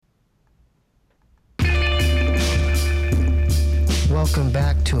welcome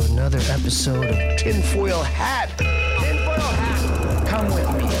back to another episode of Tinfoil Hat. Tinfoil Hat. Come with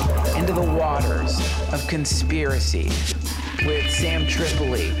me into the waters of conspiracy with Sam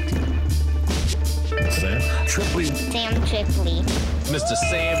Tripoli. Sam Tripoli. Sam Tripoli. Mr.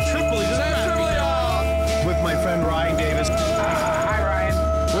 Sam Tripoli. With my friend Ryan Davis. Hi, Ryan.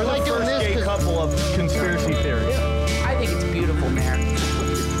 We're the first gay couple of conspiracy theories. I think it's beautiful, man.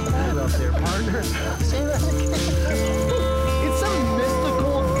 Hold up there, partner. Say that again. It's some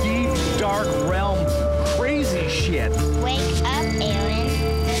mystical, deep, dark realm, crazy shit. Wake up, Aaron.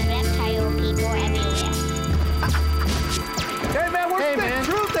 There's reptile people everywhere. Hey man, we're spitting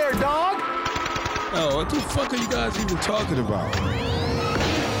truth there, dog. Oh, what the fuck are you guys even talking about?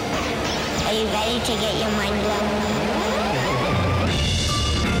 Are you ready to get your mind blown?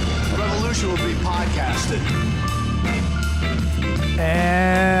 Revolution will be podcasted.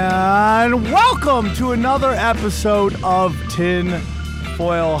 And welcome to another episode of Tin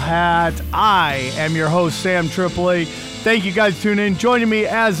Foil Hat. I am your host, Sam Tripoli. Thank you guys for tuning in. Joining me,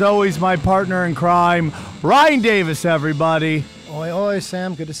 as always, my partner in crime, Ryan Davis, everybody. Oi, oi,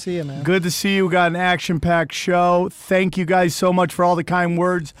 Sam. Good to see you, man. Good to see you. We got an action-packed show. Thank you guys so much for all the kind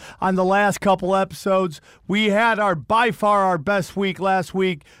words on the last couple episodes. We had by far our best week last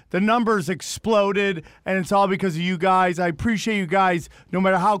week. The numbers exploded, and it's all because of you guys. I appreciate you guys. No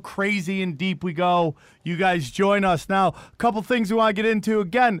matter how crazy and deep we go, you guys join us. Now, a couple things we want to get into.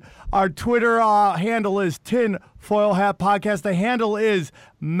 Again, our Twitter handle is Tin Foil Hat Podcast. The handle is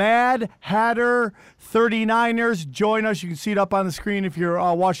Mad Hatter 39ers. Join us. You can see it up on the screen if you're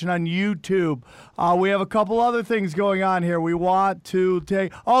watching on YouTube. We have a couple other things going on here. We want to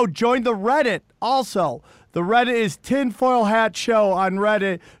join the Reddit also. The Reddit is Tinfoil Hat Show on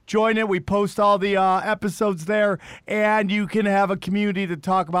Reddit. Join it. We post all the episodes there, and you can have a community to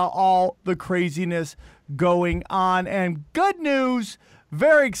talk about all the craziness going on. And good news,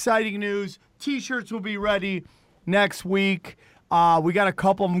 very exciting news, T-shirts will be ready next week. We got a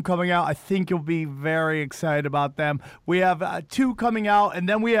couple of them coming out. I think you'll be very excited about them. We have 2 coming out, and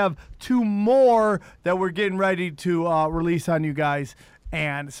then we have 2 more that we're getting ready to release on you guys.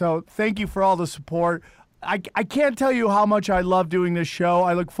 And so thank you for all the support. I can't tell you how much I love doing this show.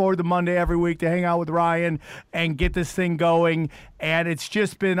 I look forward to Monday every week to hang out with Ryan and get this thing going. And it's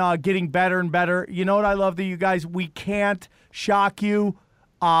just been getting better and better. You know what I love that you guys, we can't shock you.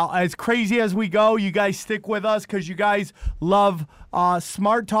 As crazy as we go, you guys stick with us because you guys love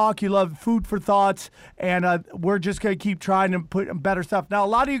smart talk. You love food for thoughts. And we're just going to keep trying to put better stuff. Now, a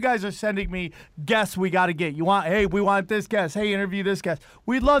lot of you guys are sending me guests we got to get. Hey, we want this guest. Hey, interview this guest.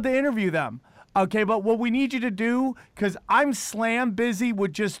 We'd love to interview them. Okay, but what we need you to do, because I'm slam busy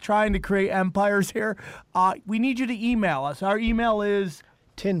with just trying to create empires here, we need you to email us. Our email is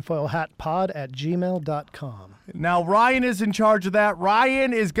tinfoilhatpod@gmail.com. Now, Ryan is in charge of that.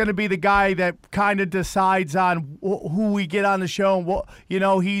 Ryan is going to be the guy that kind of decides on who we get on the show.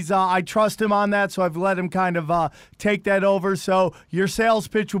 And he's I trust him on that, so I've let him kind of take that over. So your sales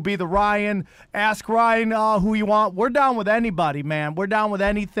pitch will be the Ryan. Ask Ryan who you want. We're down with anybody, man. We're down with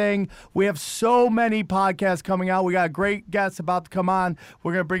anything. We have so many podcasts coming out. We got a great guest about to come on.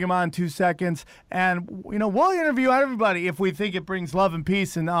 We're going to bring him on in 2 seconds. And, we'll interview everybody if we think it brings love and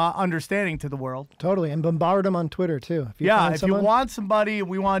peace and understanding to the world. Totally, and bombard them on Twitter, too. If you want somebody,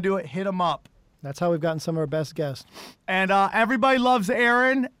 we want to do it, hit them up. That's how we've gotten some of our best guests. And everybody loves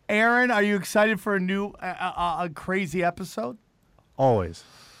Aaron. Aaron, are you excited for a new crazy episode? Always.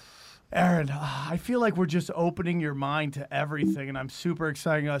 Aaron, I feel like we're just opening your mind to everything, and I'm super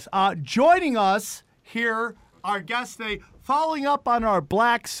excited. Joining us here, our guest today, following up on our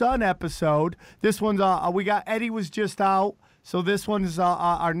Black Sun episode. This one's, we got Eddie was just out. So this one is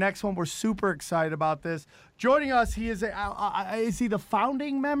our next one. We're super excited about this. Joining us, he is is he the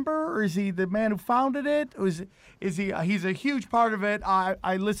founding member, or is he the man who founded it? Or is he? He's a huge part of it.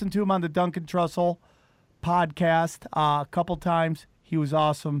 I listened to him on the Duncan Trussell podcast a couple times. He was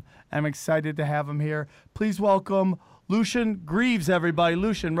awesome. I'm excited to have him here. Please welcome Lucian Greaves, everybody.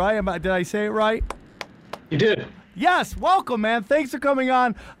 Lucian, right? Did I say it right? You did. Yes, welcome, man. Thanks for coming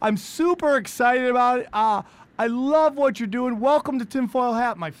on. I'm super excited about it. I love what you're doing. Welcome to Tinfoil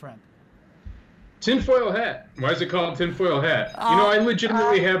Hat, my friend. Tinfoil hat. Why is it called tinfoil hat? I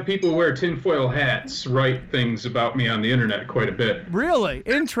legitimately have people wear tinfoil hats write things about me on the internet quite a bit. Really?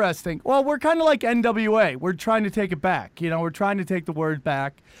 Interesting. Well, we're kind of like NWA. We're trying to take it back. We're trying to take the word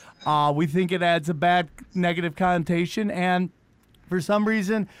back. We think it adds a bad negative connotation, and for some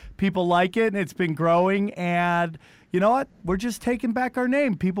reason, people like it, and it's been growing, and you know what? We're just taking back our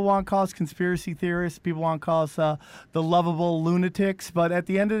name. People want to call us conspiracy theorists. People want to call us the lovable lunatics. But at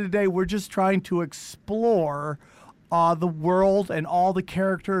the end of the day, we're just trying to explore the world and all the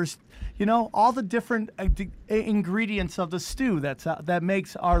characters, you know, all the different ingredients of the stew that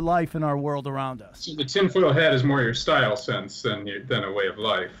makes our life and our world around us. So the tinfoil hat is more your style sense than a way of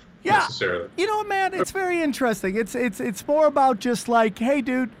life, necessarily. You know, man, it's very interesting. It's more about just like, hey,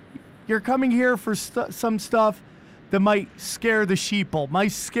 dude, you're coming here for some stuff that might scare the sheeple,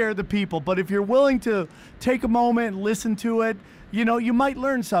 might scare the people. But if you're willing to take a moment and listen to it, you know, you might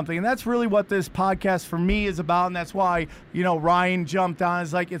learn something. And that's really what this podcast for me is about. And that's why, you know, Ryan jumped on.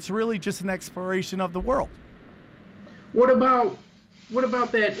 It's like, it's really just an exploration of the world. What about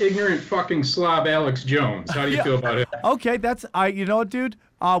that ignorant fucking slob Alex Jones? How do you feel about it? Okay, you know what, dude?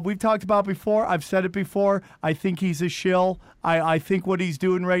 We've talked about before. I've said it before. I think he's a shill. I think what he's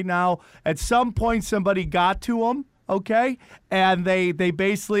doing right now, at some point somebody got to him, okay? And they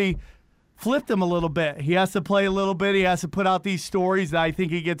basically flipped him a little bit. He has to play a little bit. He has to put out these stories that I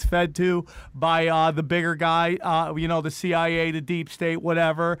think he gets fed to by the bigger guy, you know, the CIA, the deep state,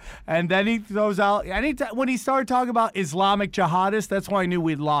 whatever. And then he throws out, when he started talking about Islamic jihadists, that's when I knew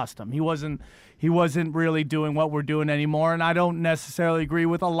we'd lost him. He wasn't really doing what we're doing anymore. And I don't necessarily agree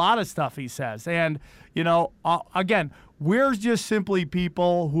with a lot of stuff he says. And, you know, again, we're just simply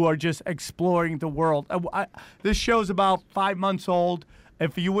people who are just exploring the world. This show's about 5 months old.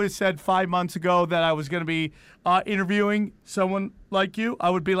 If you would have said 5 months ago that I was going to be interviewing someone like you,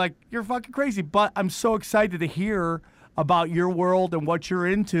 I would be like, you're fucking crazy. But I'm so excited to hear about your world and what you're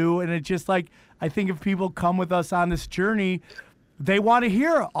into. And it's just like, I think if people come with us on this journey, they want to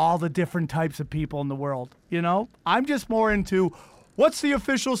hear all the different types of people in the world. You know, I'm just more into what's the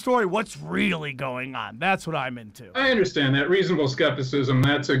official story? What's really going on? That's what I'm into. I understand that. Reasonable skepticism,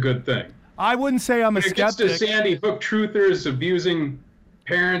 that's a good thing. I wouldn't say I'm a skeptic. When it gets to Sandy Hook truthers abusing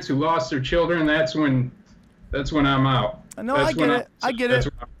parents who lost their children, that's when I'm out. No, I get it.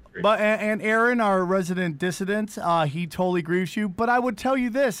 But and Aaron, our resident dissident, he totally agrees with you. But I would tell you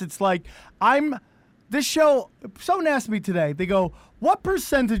this: it's like this show. Someone asked me today. They go, "What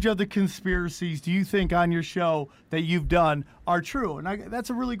percentage of the conspiracies do you think on your show that you've done are true?" And that's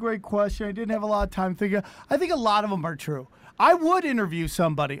a really great question. I didn't have a lot of time thinking. I think a lot of them are true. I would interview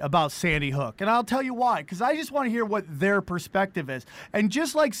somebody about Sandy Hook, and I'll tell you why, because I just want to hear what their perspective is. And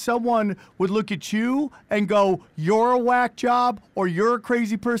just like someone would look at you and go, you're a whack job, or you're a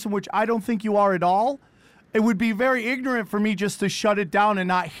crazy person, which I don't think you are at all, it would be very ignorant for me just to shut it down and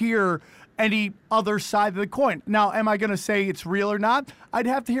not hear any other side of the coin. Now, am I going to say it's real or not? I'd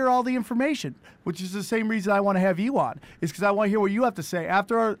have to hear all the information, which is the same reason I want to have you on, is because I want to hear what you have to say.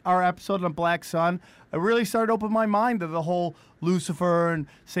 After our episode on Black Sun, I really started to open my mind to the whole Lucifer and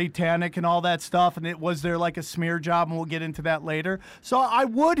satanic and all that stuff, and was there like a smear job, and we'll get into that later. So I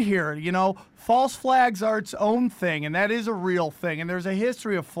would hear, you know, false flags are its own thing, and that is a real thing, and there's a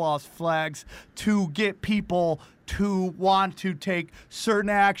history of false flags to get people to want to take certain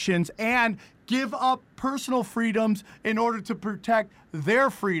actions and give up personal freedoms in order to protect their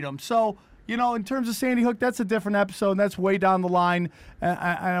freedom. So, you know, in terms of Sandy Hook, that's a different episode, and that's way down the line,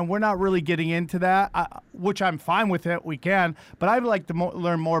 and we're not really getting into that, which I'm fine with it. We can, but I'd like to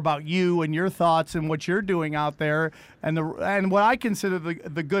learn more about you and your thoughts and what you're doing out there, and what I consider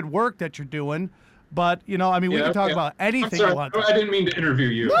the good work that you're doing. But, you know, I mean, we can talk about anything you want. I didn't mean to interview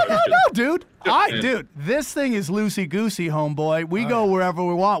you. No, dude. Dude, this thing is loosey-goosey, homeboy. We go wherever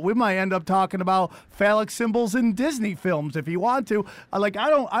we want. We might end up talking about phallic symbols in Disney films if you want to.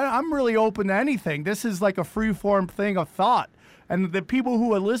 I'm really open to anything. This is like a free-form thing of thought. And the people who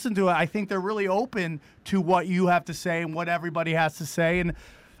would listen to it, I think they're really open to what you have to say and what everybody has to say. And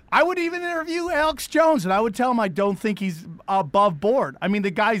I would even interview Alex Jones, and I would tell him I don't think he's above board. I mean, the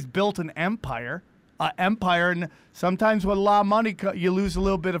guy's built an empire. And sometimes with a lot of money, you lose a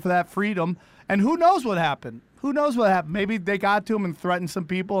little bit of that freedom. And who knows what happened? Maybe they got to him and threatened some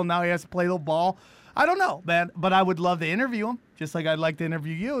people, and now he has to play a little ball. I don't know, man. But I would love to interview him, just like I'd like to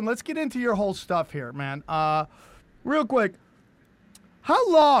interview you. And let's get into your whole stuff here, man. Real quick. How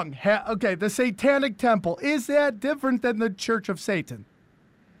long? The Satanic Temple, is that different than the Church of Satan?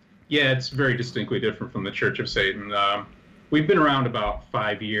 Yeah, it's very distinctly different from the Church of Satan. We've been around about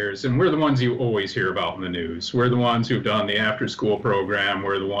 5 years, and we're the ones you always hear about in the news. We're the ones who've done the after-school program.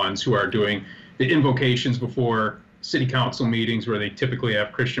 We're the ones who are doing the invocations before city council meetings where they typically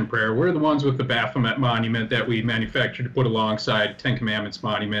have Christian prayer. We're the ones with the Baphomet monument that we manufactured to put alongside Ten Commandments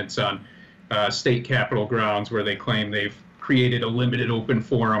monuments on state capitol grounds where they claim they've created a limited open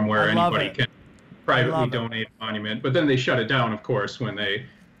forum where anybody can privately donate a monument. But then they shut it down, of course, when they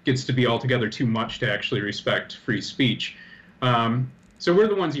gets to be altogether too much to actually respect free speech. So we're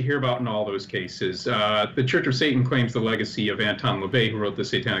the ones you hear about in all those cases. The Church of Satan claims the legacy of Anton LaVey, who wrote the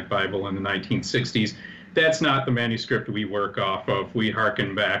Satanic Bible in the 1960s. that's not the manuscript we work off of. We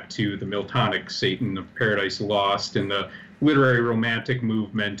hearken back to the Miltonic Satan of Paradise Lost and the literary romantic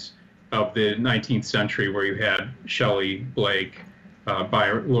movement of the 19th century, where you had Shelley, Blake,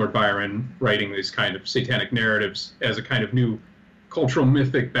 Lord Byron writing these kind of satanic narratives as a kind of new cultural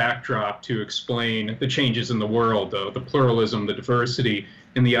mythic backdrop to explain the changes in the world, the pluralism, the diversity,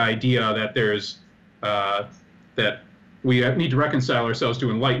 and the idea that there's that we need to reconcile ourselves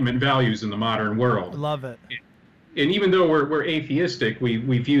to Enlightenment values in the modern world. Love it. And even though we're atheistic, we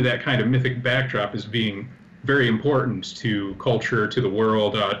view that kind of mythic backdrop as being very important to culture, to the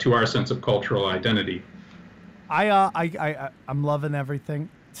world, to our sense of cultural identity. I'm loving everything.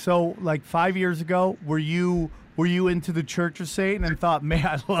 So, like 5 years ago, were you into the Church of Satan and thought, man,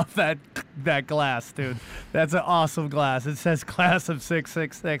 I love that glass, dude. That's an awesome glass. It says Class of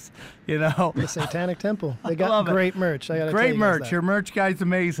 666, you know. The Satanic Temple. They got great merch. I gotta tell you merch. that. Your merch guy's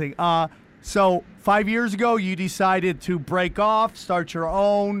amazing. So 5 years ago, you decided to break off, start your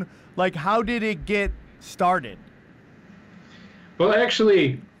own. Like, how did it get started? Well,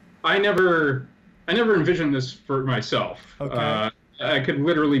 actually, I never envisioned this for myself. Okay. I could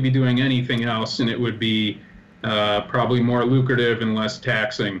literally be doing anything else, and it would be probably more lucrative and less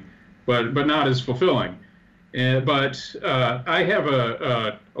taxing, but not as fulfilling. But I have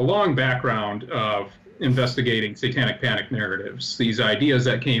a long background of investigating satanic panic narratives, these ideas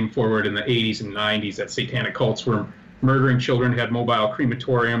that came forward in the 80s and 90s that satanic cults were murdering children, had mobile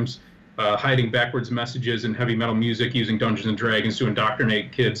crematoriums, hiding backwards messages in heavy metal music, using Dungeons and Dragons to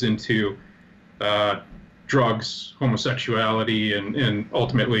indoctrinate kids into drugs, homosexuality, and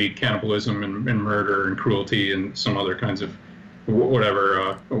ultimately cannibalism and murder and cruelty and some other kinds of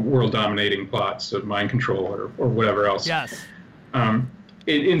whatever world-dominating plots of mind control or whatever else. Yes.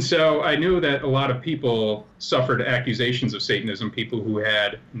 And so I knew that a lot of people suffered accusations of Satanism, people who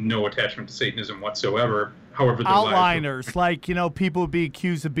had no attachment to Satanism whatsoever. However, their outliners, like, you know, people would be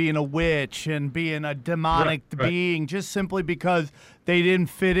accused of being a witch and being a demonic being just simply because they didn't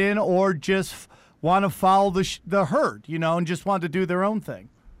fit in or just want to follow the herd, you know, and just want to do their own thing.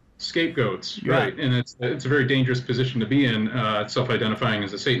 Scapegoats, right? And it's a very dangerous position to be in, self-identifying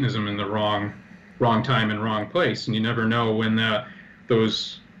as a Satanism in the wrong time and wrong place, and you never know when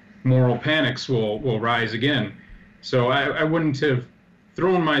those moral panics will rise again. So I wouldn't have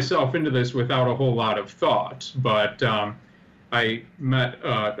thrown myself into this without a whole lot of thought, but I met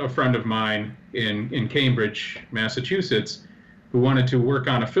a friend of mine in Cambridge, Massachusetts, who wanted to work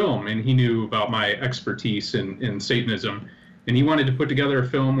on a film, and he knew about my expertise in Satanism, and he wanted to put together a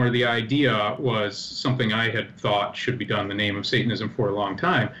film where the idea was something I had thought should be done in the name of Satanism for a long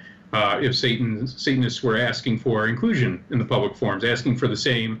time. If Satanists were asking for inclusion in the public forums, asking for the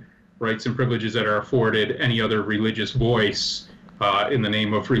same rights and privileges that are afforded any other religious voice in the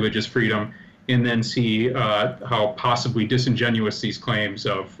name of religious freedom, and then see how possibly disingenuous these claims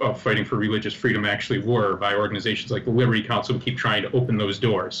of fighting for religious freedom actually were by organizations like the Liberty Council who keep trying to open those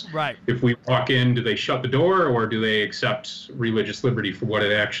doors. Right. If we walk in, do they shut the door, or do they accept religious liberty for what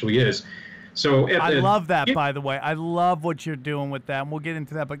it actually is? So I love that, by the way. I love what you're doing with that, and we'll get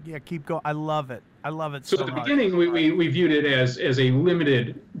into that, but yeah, keep going. I love it. I love it so much. So at the beginning, we viewed it as a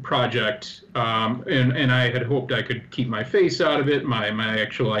limited project, and I had hoped I could keep my face out of it, my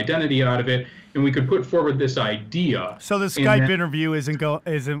actual identity out of it, and we could put forward this idea. So the Skype interview isn't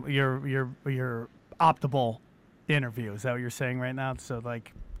your optimal interview. Is that what you're saying right now? So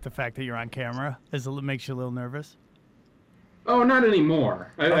like the fact that you're on camera makes you a little nervous? Oh, not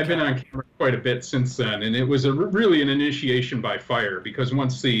anymore. I've been on camera quite a bit since then, and it was really an initiation by fire, because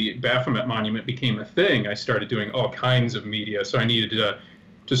once the Baphomet Monument became a thing, I started doing all kinds of media, so I needed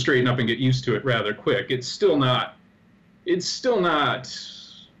to straighten up and get used to it rather quick. It's still not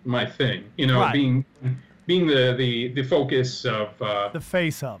my thing, you know, right. being the focus of the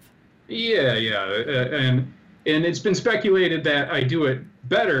face of. Yeah, and it's been speculated that I do it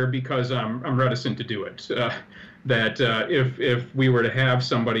better because I'm reticent to do it. That if we were to have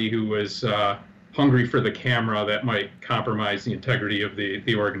somebody who was hungry for the camera, that might compromise the integrity of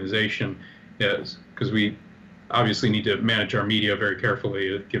the organization, because we obviously need to manage our media very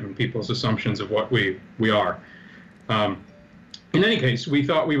carefully, given people's assumptions of what we are. In any case, we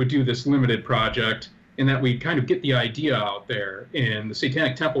thought we would do this limited project, in that we'd kind of get the idea out there, and the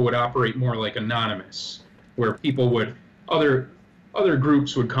Satanic Temple would operate more like Anonymous, where other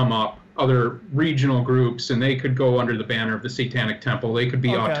groups would come up, other regional groups, and they could go under the banner of the Satanic Temple. They could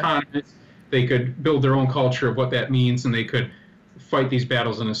be autonomous. They could build their own culture of what that means, and they could fight these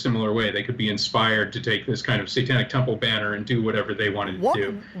battles in a similar way. They could be inspired to take this kind of Satanic Temple banner and do whatever they wanted to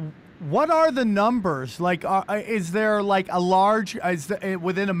do. What are the numbers? Like, is there like a large,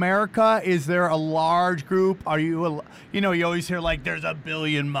 within America, is there a large group? Are you, you always hear like there's a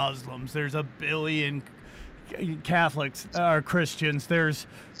billion Muslims, there's a billion Catholics or Christians, there's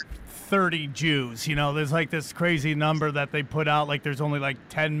 30 Jews. There's like this crazy number that they put out, like there's only like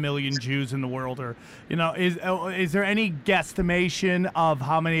 10 million Jews in the world, or is there any guesstimation of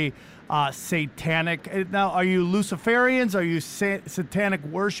how many satanic? Now, are you Luciferians? Are you satanic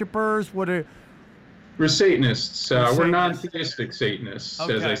worshipers? We're Satanists. We're Satanists. non-theistic Satanists, as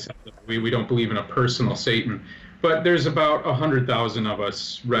Okay. I said. We don't believe in a personal Satan. But there's about 100,000 of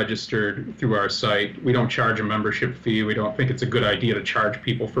us registered through our site. We don't charge a membership fee. We don't think it's a good idea to charge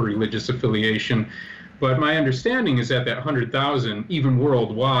people for religious affiliation. But my understanding is that 100,000, even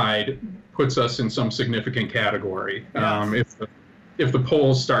worldwide, puts us in some significant category. Yes. If the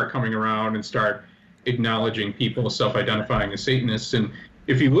polls start coming around and start acknowledging people self-identifying as Satanists, and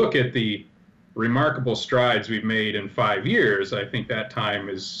if you look at the remarkable strides we've made in 5 years, I think that time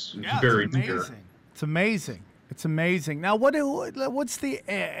is very near. It's amazing. It's amazing. Now, what's the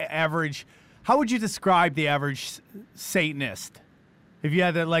average? How would you describe the average Satanist? If you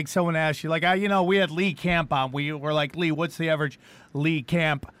had to, like, someone ask you, like, we had Lee Camp on. We were like, Lee, what's the average Lee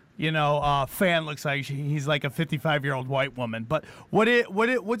Camp, fan looks like? He's like a 55-year-old white woman. But would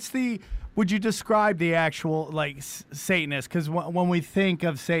you describe the actual, like, Satanist? Because when we think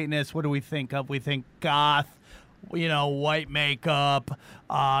of Satanists, what do we think of? We think goth, white makeup,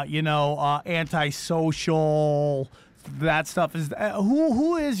 antisocial, that stuff.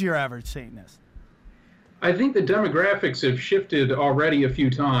 Who is your average Satanist? I think the demographics have shifted already a few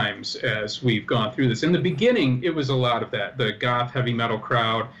times as we've gone through this. In the beginning, it was a lot of that, the goth heavy metal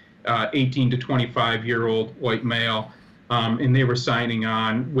crowd, 18 to 25-year-old white male, and they were signing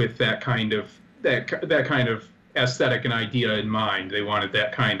on with that kind of aesthetic and idea in mind. They wanted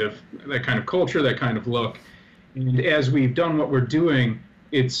that kind of culture, that kind of look. And as we've done what we're doing,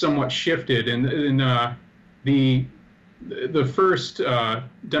 it's somewhat shifted. And the first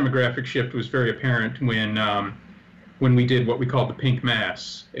demographic shift was very apparent when we did what we called the Pink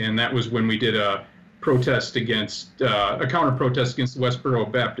Mass, and that was when we did a protest against a counter protest against the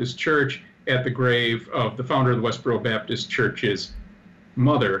Westboro Baptist Church at the grave of the founder of the Westboro Baptist Church's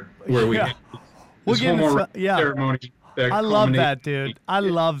mother, where we had this ceremony. I love that, dude. I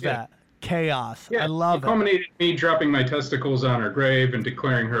love that. Chaos. Yeah, I love it. Culminated me dropping my testicles on her grave and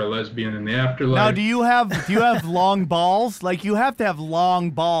declaring her a lesbian in the afterlife. Now, do you have long balls? Like, you have to have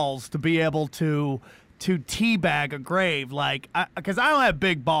long balls to be able to teabag a grave, like, because I don't have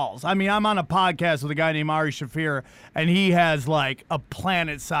big balls. I mean, I'm on a podcast with a guy named Ari Shafir, and he has like a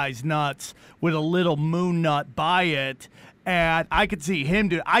planet-sized nuts with a little moon nut by it, and I could see him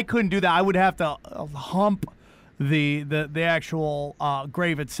do. I couldn't do that. I would have to hump the actual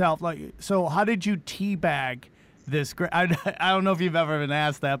grave itself. Like, so how did you teabag this grave? I don't know if you've ever been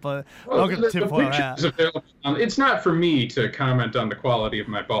asked that, but the picture is available. It's not for me to comment on the quality of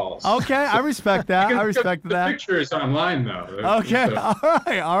my balls. Okay, I respect that. The picture is online, though. Okay,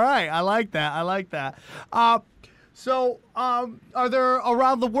 all right. I like that. So, are there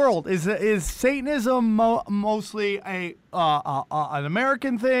around the world? Is Satanism mostly an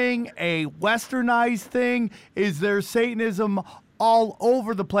American thing, a Westernized thing? Is there Satanism all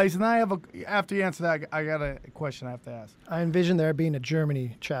over the place? And after you answer that, I got a question I have to ask. I envision there being a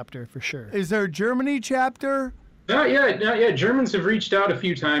Germany chapter for sure. Is there a Germany chapter? Yeah. Germans have reached out a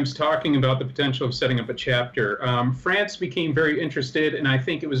few times talking about the potential of setting up a chapter. France became very interested, and I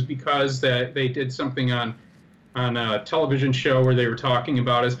think it was because that they did something on a television show where they were talking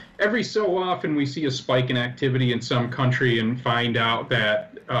about us. Every so often we see a spike in activity in some country and find out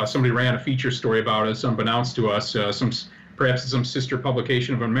that somebody ran a feature story about us unbeknownst to us, perhaps some sister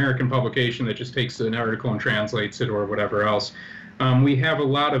publication of an American publication that just takes an article and translates it or whatever else. We have a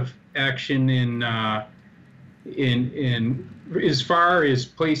lot of action in as far as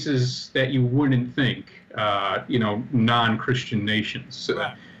places that you wouldn't think, non-Christian nations.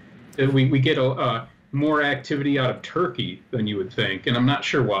 Right. We get more activity out of Turkey than you would think, and I'm not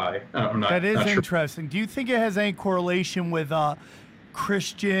sure why. That is sure. interesting. Do you think it has any correlation with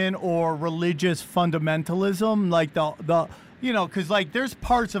Christian or religious fundamentalism? Like because like there's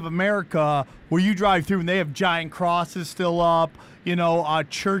parts of America where you drive through and they have giant crosses still up.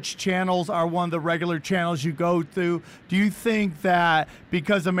 Church channels are one of the regular channels you go through. Do you think that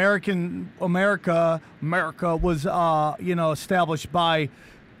because America was established by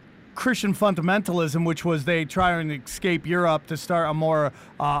Christian fundamentalism, which was they try and escape Europe to start a more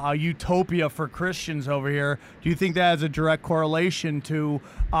a utopia for Christians over here. Do you think that has a direct correlation to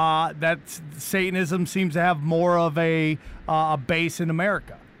that Satanism seems to have more of a base in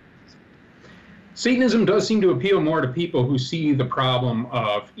America? Satanism does seem to appeal more to people who see the problem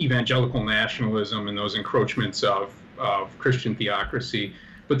of evangelical nationalism and those encroachments of Christian theocracy.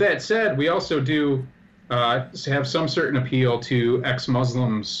 But that said, we also do have some certain appeal to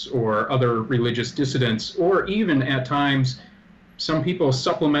ex-Muslims or other religious dissidents, or even at times some people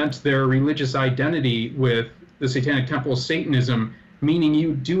supplement their religious identity with the Satanic Temple Satanism, meaning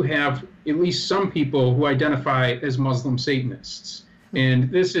you do have at least some people who identify as Muslim Satanists.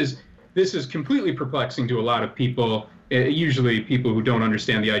 And this is completely perplexing to a lot of people, usually people who don't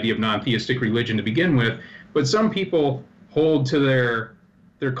understand the idea of non-theistic religion to begin with. But some people hold to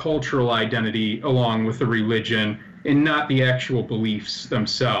their cultural identity along with the religion and not the actual beliefs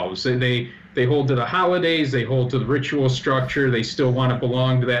themselves. They hold to the holidays, they hold to the ritual structure, they still want to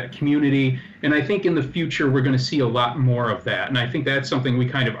belong to that community. And I think in the future we're going to see a lot more of that. And I think that's something we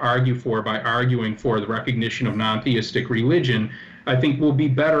kind of argue for by arguing for the recognition of non-theistic religion. I think we'll be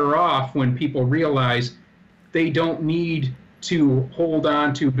better off when people realize they don't need to hold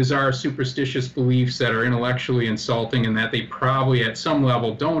on to bizarre superstitious beliefs that are intellectually insulting and that they probably at some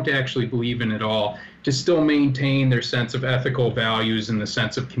level don't actually believe in at all, to still maintain their sense of ethical values and the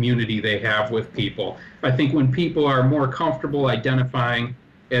sense of community they have with people. I think when people are more comfortable identifying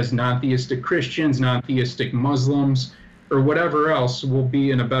as non-theistic Christians, non-theistic Muslims, or whatever else, we'll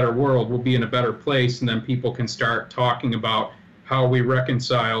be in a better world, we'll be in a better place, and then people can start talking about how we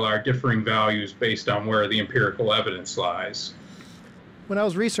reconcile our differing values based on where the empirical evidence lies. When I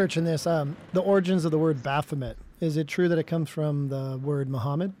was researching this, the origins of the word Baphomet, is it true that it comes from the word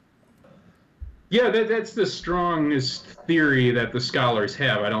Muhammad? Yeah, that's the strongest theory that the scholars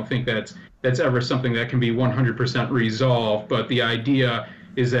have. I don't think that's ever something that can be 100% resolved, but the idea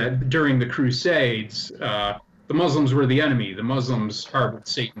is that during the Crusades, the Muslims were the enemy. The Muslims harbored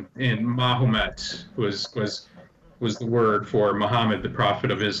Satan, and Mahomet was the word for Muhammad, the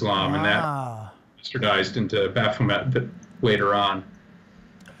prophet of Islam, and that bastardized into Baphomet later on.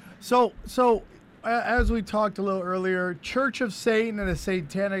 So as we talked a little earlier, Church of Satan and the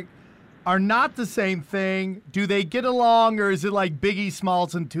Satanic are not the same thing. Do they get along, or is it like Biggie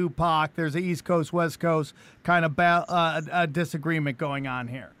Smalls and Tupac? There's an East Coast, West Coast kind of a disagreement going on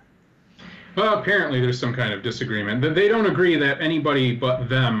here. Well, apparently there's some kind of disagreement. They don't agree that anybody but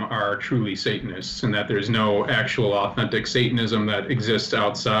them are truly Satanists and that there's no actual authentic Satanism that exists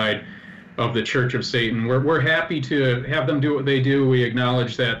outside of the Church of Satan. We're happy to have them do what they do. We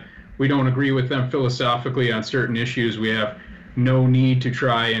acknowledge that we don't agree with them philosophically on certain issues. We have no need to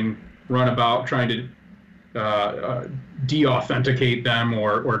try and run about trying to de-authenticate them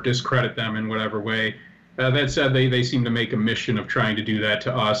or discredit them in whatever way. That said, they seem to make a mission of trying to do that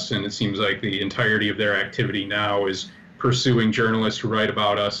to us, and it seems like the entirety of their activity now is pursuing journalists who write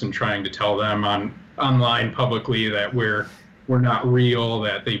about us and trying to tell them online publicly that we're not real,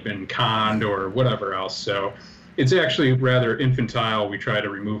 that they've been conned or whatever else. So it's actually rather infantile. We try to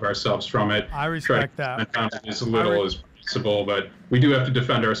remove ourselves from it. I respect that. As little as possible, but we do have to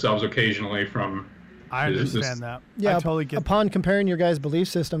defend ourselves occasionally from. I understand that. Yeah, I totally get upon comparing your guys' belief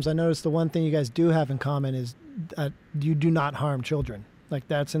systems, I noticed the one thing you guys do have in common is you do not harm children. Like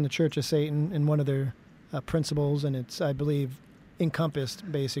that's in the Church of Satan in one of their principles, and it's, I believe, encompassed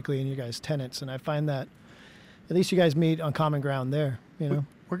basically in you guys' tenets. And I find that at least you guys meet on common ground there, you know?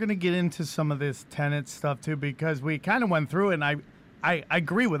 We're going to get into some of this tenet stuff too, because we kind of went through it, and I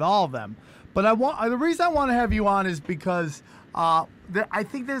agree with all of them. But the reason I want to have you on is because I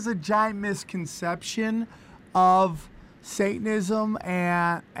think there's a giant misconception of Satanism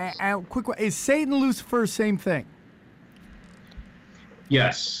and quick, is Satan and Lucifer same thing?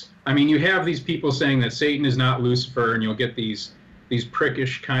 Yes. I mean, you have these people saying that Satan is not Lucifer, and you'll get these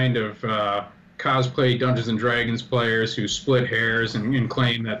prickish kind of cosplay Dungeons and Dragons players who split hairs and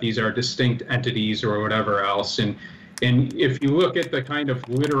claim that these are distinct entities or whatever else. And if you look at the kind of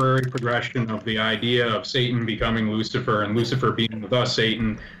literary progression of the idea of Satan becoming Lucifer and Lucifer being the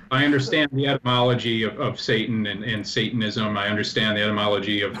Satan, I understand the etymology of Satan and Satanism. I understand the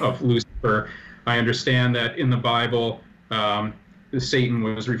etymology of Lucifer. I understand that in the Bible, Satan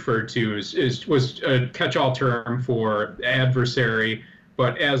was referred to was a catch-all term for adversary.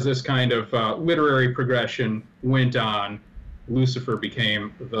 But as this kind of literary progression went on, Lucifer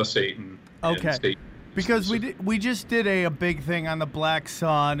became the Satan. Okay. Because we just did a big thing on the black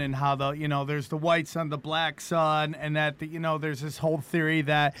sun and how there's the white sun, the black sun, and that there's this whole theory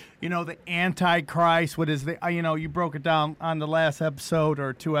that the Antichrist, what is you broke it down on the last episode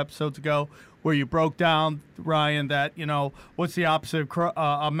or 2 episodes ago, where you broke down, Ryan, that what's the opposite of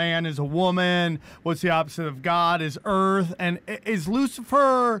a man is a woman, what's the opposite of God is earth, and is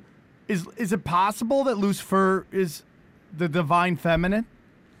Lucifer is it possible that Lucifer is the divine feminine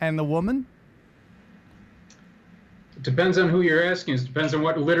and the woman? Depends on who you're asking. It depends on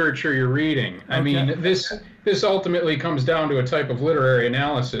what literature you're reading. Okay. I mean, this ultimately comes down to a type of literary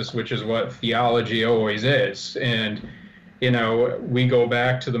analysis, which is what theology always is. And, we go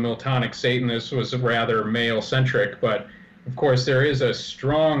back to the Miltonic Satan. This was rather male-centric, but of course there is a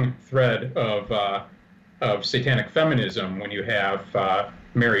strong thread of satanic feminism when you have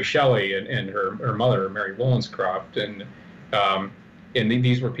Mary Shelley and her mother, Mary Wollstonecraft, and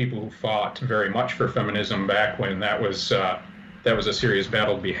these were people who fought very much for feminism back when that was a serious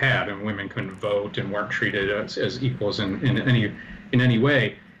battle to be had, and women couldn't vote and weren't treated as equals in any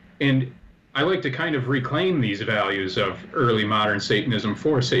way. And I like to kind of reclaim these values of early modern Satanism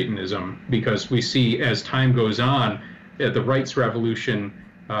for Satanism, because we see as time goes on, the rights revolution,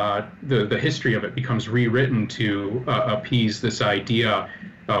 the history of it becomes rewritten to appease this idea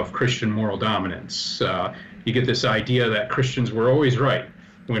of Christian moral dominance. You get this idea that Christians were always right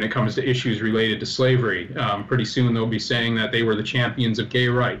when it comes to issues related to slavery. Pretty soon they'll be saying that they were the champions of gay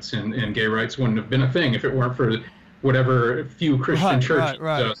rights, and gay rights wouldn't have been a thing if it weren't for whatever few Christian churches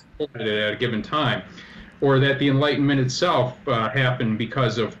supported it at a given time. Or that the Enlightenment itself happened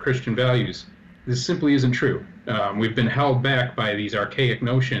because of Christian values. This simply isn't true. We've been held back by these archaic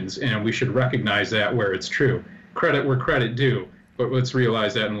notions, and we should recognize that where it's true. Credit where credit due. But let's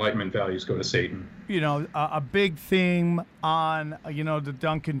realize that Enlightenment values go to Satan. A big theme on, the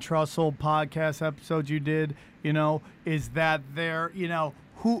Duncan Trussell podcast episode you did, is that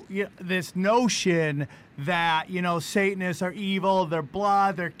this notion that, Satanists are evil, they're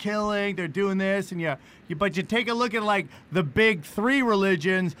blood, they're killing, they're doing this, and but you take a look at like the big three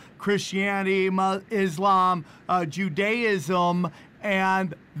religions, Christianity, Islam, Judaism,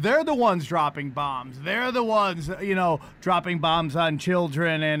 and they're the ones dropping bombs. They're the ones, dropping bombs on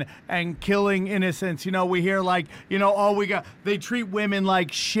children and killing innocents. We hear like, they treat women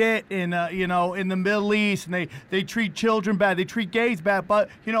like shit in the Middle East, and they treat children bad. They treat gays bad. But,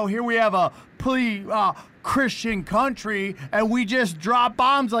 here we have a pretty Christian country, and we just drop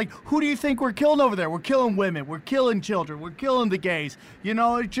bombs. Like, who do you think we're killing over there? We're killing women. We're killing children. We're killing the gays.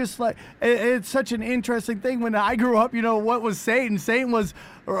 It's just like, it's such an interesting thing. When I grew up, what was Satan? Satan was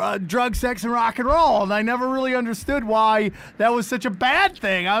drug, sex, and rock and roll, and I never really understood why that was such a bad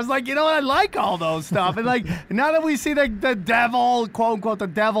thing. I was like, I like all those stuff. And like, now that we see the devil, quote unquote, the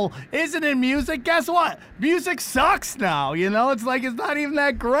devil isn't in music, guess what? Music sucks now. It's like, it's not even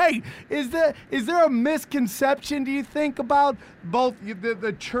that great. Is there a misconception, do you think, about both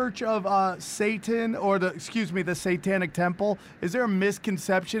the Church of Satan or the Satanic Temple? Is there a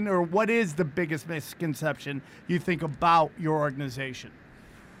misconception, or what is the biggest misconception you think about your organization?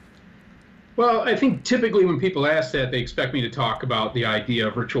 Well, I think typically when people ask that, they expect me to talk about the idea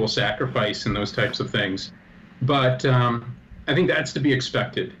of ritual sacrifice and those types of things. But I think that's to be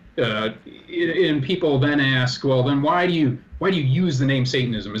expected. And people then ask, well, then why do you use the name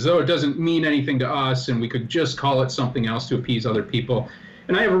Satanism? As though it doesn't mean anything to us and we could just call it something else to appease other people.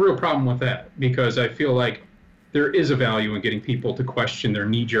 And I have a real problem with that, because I feel like there is a value in getting people to question their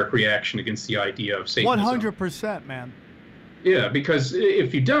knee-jerk reaction against the idea of Satanism. 100%, man. Yeah, because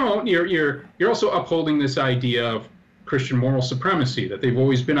if you don't, you're also upholding this idea of Christian moral supremacy, that they've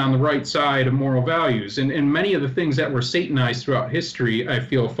always been on the right side of moral values. And many of the things that were Satanized throughout history, I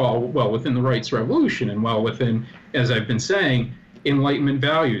feel, fall well within the rights revolution and well within, as I've been saying, Enlightenment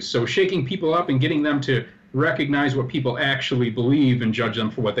values. So shaking people up and getting them to recognize what people actually believe and judge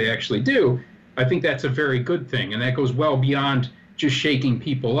them for what they actually do, I think that's a very good thing. And that goes well beyond just shaking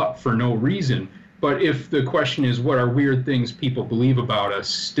people up for no reason. But if the question is, what are weird things people believe about us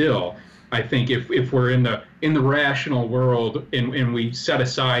still, I think if we're in the rational world and we set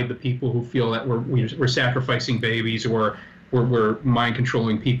aside the people who feel that we're sacrificing babies or we're mind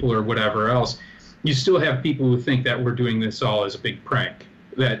controlling people or whatever else, you still have people who think that we're doing this all as a big prank,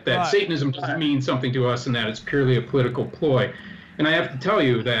 that Satanism doesn't mean something to us and that it's purely a political ploy. And I have to tell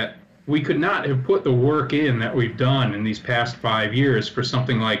you that we could not have put the work in that we've done in these past 5 years for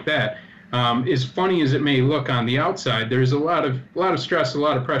something like that. As funny as it may look on the outside, there's a lot of stress, a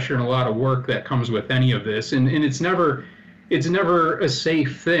lot of pressure, and a lot of work that comes with any of this. And it's never a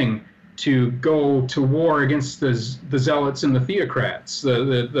safe thing to go to war against the zealots and the theocrats.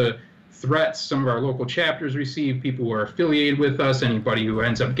 The threats some of our local chapters receive, people who are affiliated with us, anybody who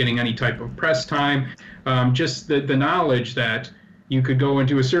ends up getting any type of press time, just the knowledge that you could go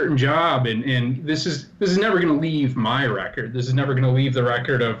into a certain job, and this is never going to leave my record. This is never going to leave the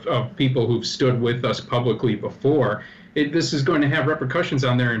record of people who've stood with us publicly before. This is going to have repercussions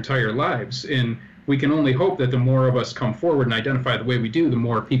on their entire lives, and we can only hope that the more of us come forward and identify the way we do, the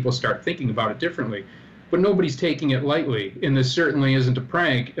more people start thinking about it differently. But nobody's taking it lightly, and this certainly isn't a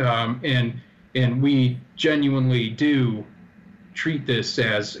prank. And And we genuinely do treat this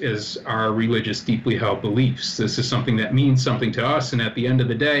as our religious, deeply held beliefs. This is something that means something to us. And at the end of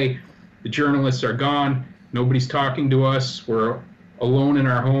the day, the journalists are gone. Nobody's talking to us. We're alone in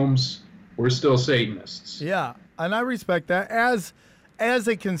our homes. We're still Satanists. Yeah, and I respect that. As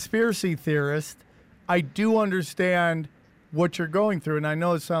a conspiracy theorist, I do understand what you're going through. And I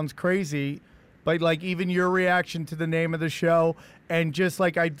know it sounds crazy, but like even your reaction to the name of the show, and just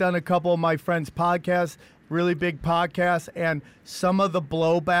like I've done a couple of my friends' podcasts, really big podcasts, and some of the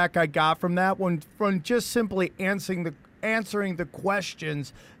blowback I got from that one, from just simply answering the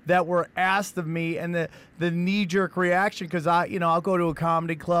questions that were asked of me, and the knee-jerk reaction, because I'll go to a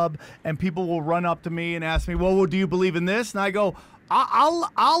comedy club and people will run up to me and ask me, well, do you believe in this? And I go,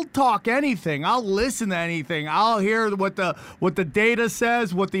 I'll talk anything. I'll listen to anything. I'll hear what the data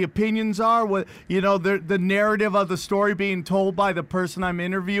says, what the opinions are, what the narrative of the story being told by the person I'm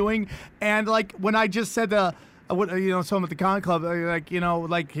interviewing. And like when I just said someone at the con club,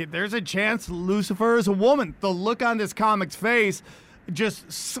 there's a chance Lucifer is a woman. The look on this comic's face,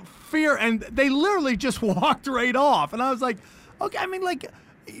 just fear, and they literally just walked right off. And I was like, okay, I mean, like,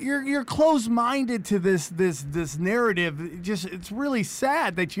 you're closed-minded to this narrative. It's really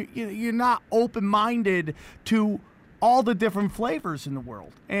sad that you're not open-minded to all the different flavors in the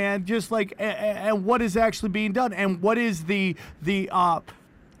world, and just like and what is actually being done, and what is the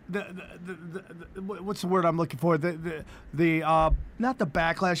what's the word I'm looking for? The not the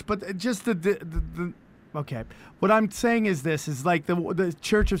backlash, but just the okay. What I'm saying is this is like the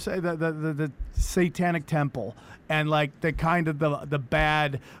Church of the Satanic Temple, and like the kind of the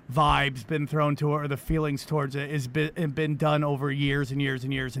bad vibes been thrown to it, or the feelings towards it has been done over years and years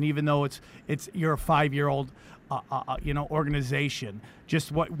and years. And even though it's you're a 5-year-old organization,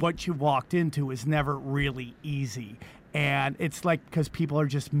 just what you walked into is never really easy. And it's like, because people are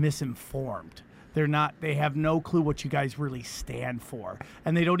just misinformed. They have no clue what you guys really stand for.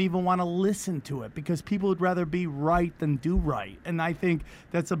 And they don't even want to listen to it, because people would rather be right than do right. And I think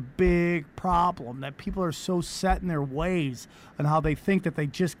that's a big problem, that people are so set in their ways on how they think that they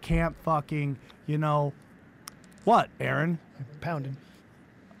just can't fucking, what, Aaron? Pounding.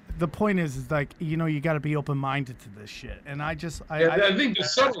 The point is like, you got to be open-minded to this shit. And I think the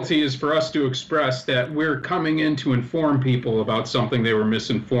subtlety is for us to express that we're coming in to inform people about something they were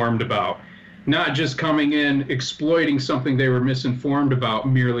misinformed about, not just coming in exploiting something they were misinformed about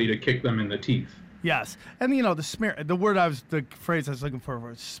merely to kick them in the teeth. Yes. And, the smear, the phrase I was looking for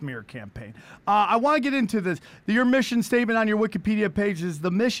was smear campaign. I want to get into this. Your mission statement on your Wikipedia page is: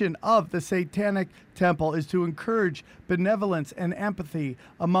 the mission of the Satanic Temple is to encourage benevolence and empathy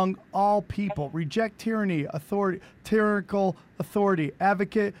among all people, reject tyrannical authority,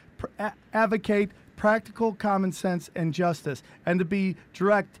 advocate practical common sense and justice, and to be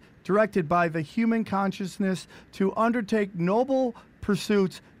directed by the human consciousness to undertake noble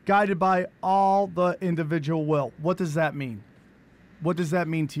pursuits guided by all the individual will. What does that mean? What does that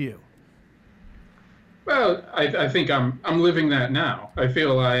mean to you? Well, I think I'm living that now. I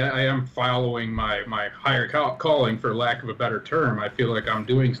feel I am following my higher calling, for lack of a better term. I feel like I'm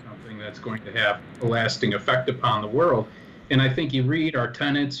doing something that's going to have a lasting effect upon the world. And I think you read our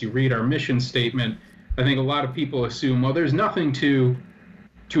tenets, you read our mission statement, I think a lot of people assume, well, there's nothing to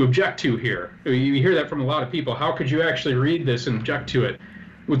object to here. You hear that from a lot of people. How could you actually read this and object to it?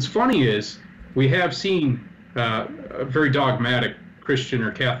 What's funny is we have seen very dogmatic Christian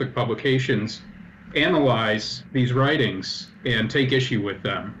or Catholic publications analyze these writings and take issue with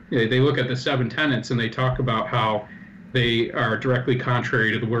them. They look at the 7 tenets and they talk about how they are directly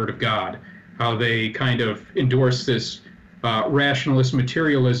contrary to the Word of God, how they kind of endorse this rationalist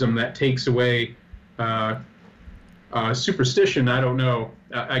materialism that takes away superstition. I don't know.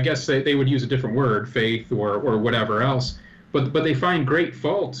 I guess they would use a different word, faith or whatever else. But they find great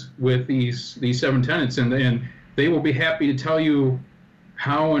fault with these 7 tenets, and they will be happy to tell you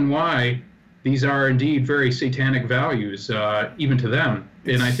how and why these are indeed very satanic values, even to them.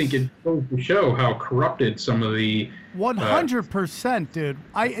 And I think it goes to show how corrupted some of the 100%, dude.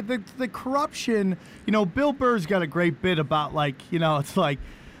 The corruption. Bill Burr's got a great bit about it's like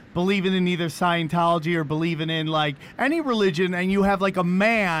believing in either Scientology or believing in like any religion, and you have like a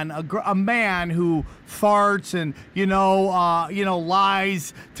man who farts and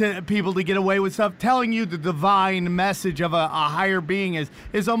lies to people to get away with stuff, telling you the divine message of a higher being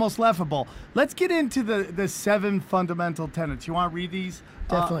is almost laughable. Let's get into the 7 fundamental tenets. You want to read these,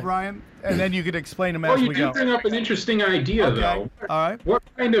 Ryan, and then you could explain them as we go. Well, you do bring up an interesting idea, though. All right. What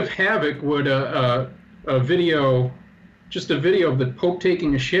kind of havoc would a video of the Pope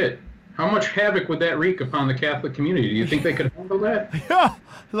taking a shit, how much havoc would that wreak upon the Catholic community? Do you think they could handle that? Yeah,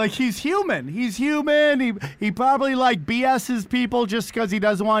 like he's human. He's human. He probably like BS's people just because he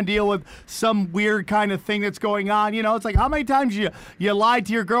doesn't want to deal with some weird kind of thing that's going on. You know, it's like how many times you lied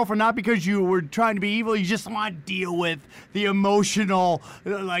to your girlfriend not because you were trying to be evil. You just want to deal with the emotional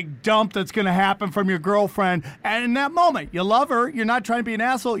like dump that's going to happen from your girlfriend. And in that moment, you love her. You're not trying to be an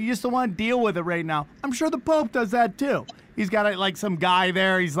asshole. You just don't want to deal with it right now. I'm sure the Pope does that too. He's got like some guy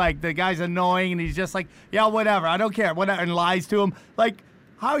there. He's like, the guy's annoying, and he's just like, yeah, whatever. I don't care. Whatever, and lies to him. Like,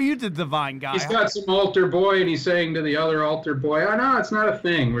 how are you the divine guy? He's got some altar boy, and he's saying to the other altar boy, "Oh no, it's not a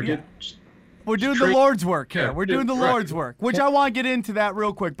thing. We're doing the Lord's work here. Yeah, We're doing the right. Lord's work," which I want to get into that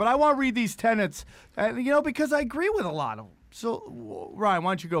real quick. But I want to read these tenets, because I agree with a lot of them. So, Ryan,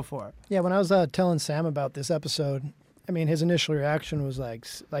 why don't you go for it? Yeah, when I was telling Sam about this episode, I mean, his initial reaction was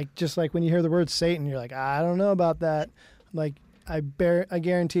just like when you hear the word Satan, you're like, I don't know about that. Like, I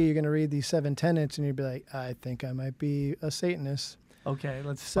guarantee you're going to read these 7 tenets, and you'd be like, I think I might be a Satanist. Okay,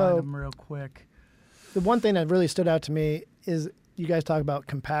 let's find them real quick. The one thing that really stood out to me is you guys talk about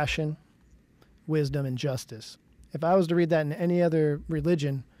compassion, wisdom, and justice. If I was to read that in any other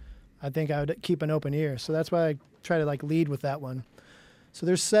religion, I think I would keep an open ear. So that's why I try to lead with that one. So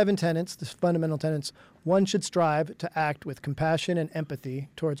there's 7 tenets, the fundamental tenets. One should strive to act with compassion and empathy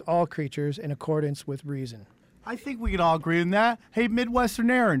towards all creatures in accordance with reason. I think we can all agree on that. Hey,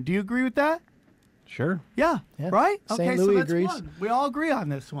 Midwestern Aaron, do you agree with that? Sure. Yeah. Right? St. Louis agrees. One. We all agree on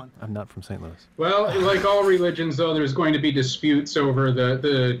this one. I'm not from St. Louis. Well, like all religions, though, there's going to be disputes over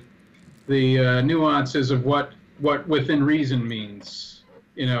the nuances of what within reason means.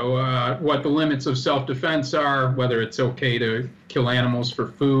 What the limits of self-defense are, whether it's okay to kill animals for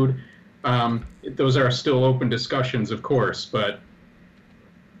food. Those are still open discussions, of course, but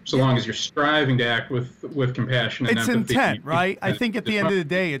so long as you're striving to act with compassion and empathy. It's intent, right? I think at the end of the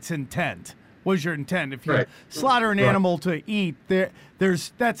day, it's intent. What's your intent? If you slaughter an animal to eat,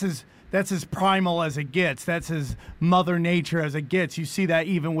 that's as primal as it gets. That's as Mother Nature as it gets. You see that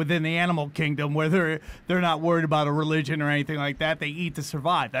even within the animal kingdom, where they're not worried about a religion or anything like that. They eat to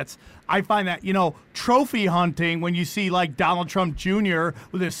survive. I find that trophy hunting, when you see like Donald Trump Jr.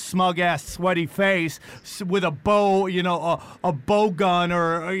 with his smug ass sweaty face with a bow, a bow gun,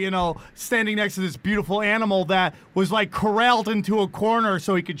 or standing next to this beautiful animal that was like corralled into a corner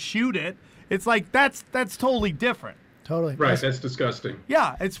so he could shoot it. It's like that's totally different. Totally. Right, that's disgusting.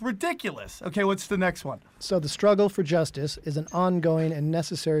 Yeah, it's ridiculous. Okay, what's the next one? So the struggle for justice is an ongoing and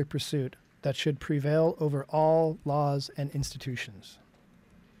necessary pursuit that should prevail over all laws and institutions.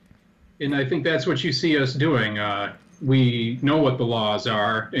 And I think that's what you see us doing. We know what the laws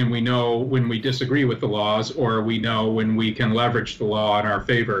are, and we know when we disagree with the laws, or we know when we can leverage the law in our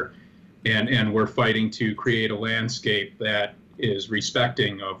favor. And we're fighting to create a landscape that is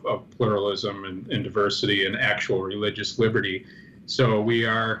respecting of pluralism and diversity and actual religious liberty. So we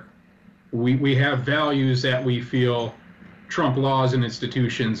have values that we feel trump laws and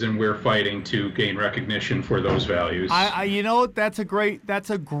institutions, and we're fighting to gain recognition for those values. That's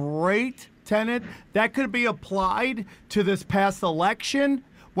a great tenet that could be applied to this past election,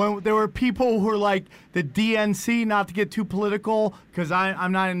 when there were people who were like the DNC, not to get too political, because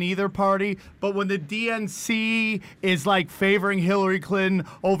I'm not in either party, but when the DNC is like favoring Hillary Clinton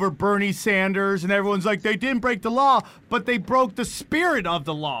over Bernie Sanders, and everyone's like, they didn't break the law, but they broke the spirit of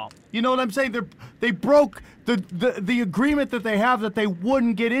the law. You know what I'm saying? They broke the agreement that they have that they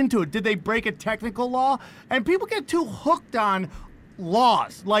wouldn't get into it. Did they break a technical law? And people get too hooked on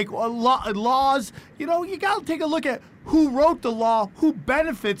laws. Laws, you got to take a look at who wrote the law, who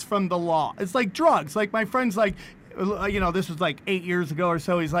benefits from the law. It's like drugs. Like my friend's like, this was like 8 years ago or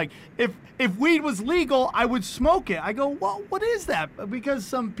so. He's like, if weed was legal, I would smoke it. I go, well, what is that? Because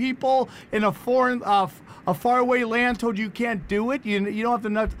some people in a faraway land told you can't do it. You don't have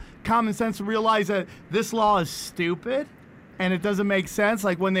enough common sense to realize that this law is stupid. And it doesn't make sense,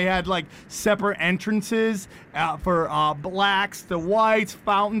 like when they had like separate entrances for blacks, the whites,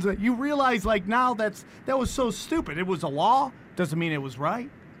 fountains. You realize like now that was so stupid. It was a law, doesn't mean it was right.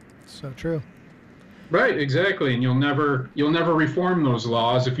 So true. Right, exactly. And you'll never reform those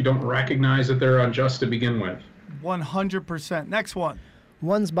laws if you don't recognize that they're unjust to begin with. 100%. Next one.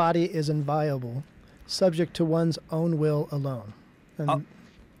 One's body is inviolable, subject to one's own will alone. And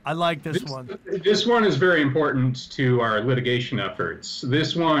I like this one. This one is very important to our litigation efforts.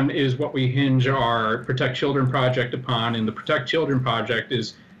 This one is what we hinge our Protect Children project upon, and the Protect Children project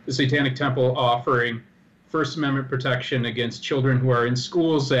is the Satanic Temple offering First Amendment protection against children who are in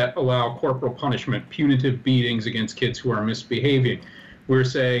schools that allow corporal punishment, punitive beatings against kids who are misbehaving. We're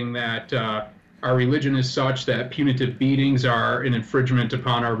saying that our religion is such that punitive beatings are an infringement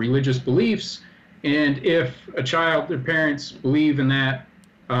upon our religious beliefs. And if a child, their parents believe in that,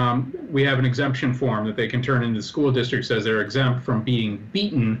 we have an exemption form that they can turn into the school district, says they're exempt from being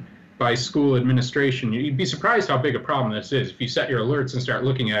beaten by school administration. You'd be surprised how big a problem this is. If you set your alerts and start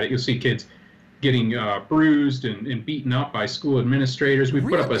looking at it, you'll see kids getting bruised and beaten up by school administrators. We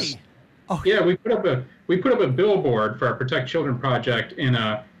put up we put up a billboard for our Protect Children project in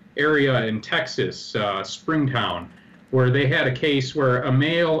a area in Texas, Springtown, where they had a case where a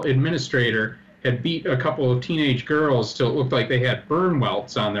male administrator had beat a couple of teenage girls till it looked like they had burn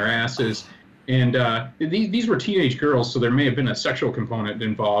welts on their asses. And these were teenage girls, so there may have been a sexual component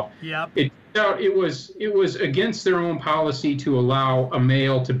involved. Yep. It was against their own policy to allow a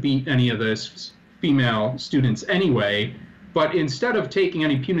male to beat any of the female students anyway. But instead of taking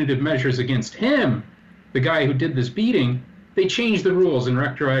any punitive measures against him, the guy who did this beating, they changed the rules and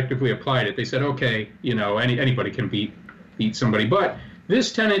retroactively applied it. They said, okay, anybody can beat somebody. But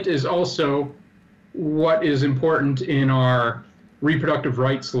this tenet is also what is important in our reproductive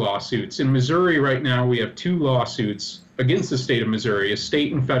rights lawsuits. In Missouri right now, we have 2 lawsuits against the state of Missouri, a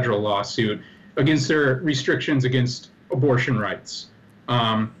state and federal lawsuit against their restrictions against abortion rights.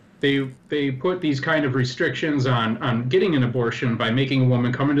 They put these kind of restrictions on getting an abortion by making a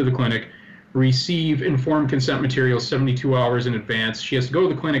woman come into the clinic, receive informed consent materials 72 hours in advance. She has to go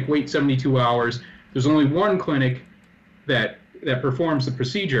to the clinic, wait 72 hours. There's only one clinic that performs the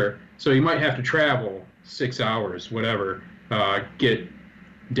procedure, so you might have to travel 6 hours, whatever, get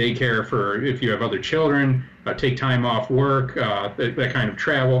daycare for if you have other children, take time off work, that kind of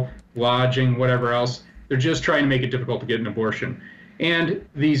travel, lodging, whatever else. They're just trying to make it difficult to get an abortion. And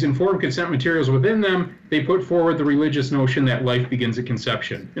these informed consent materials within them, they put forward the religious notion that life begins at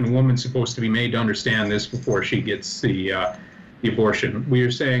conception, and a woman's supposed to be made to understand this before she gets the abortion. We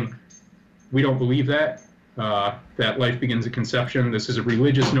are saying we don't believe that life begins at conception. This is a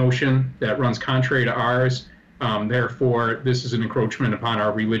religious notion that runs contrary to ours. Therefore, this is an encroachment upon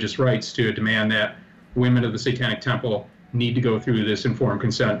our religious rights to demand that women of the Satanic Temple need to go through this informed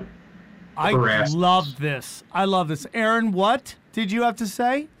consent. I love this. Aaron, what did you have to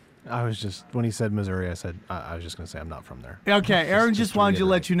say? I was just, when he said Missouri, I said, I was just going to say I'm not from there. Okay, Aaron just wanted to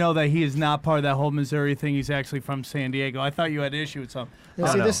let you know that he is not part of that whole Missouri thing. He's actually from San Diego. I thought you had an issue with something.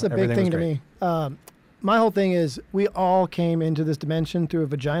 Yeah, see, this is a big thing to me. My whole thing is we all came into this dimension through a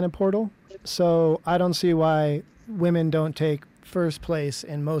vagina portal, so I don't see why women don't take first place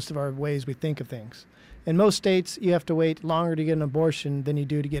in most of our ways we think of things. In most states, you have to wait longer to get an abortion than you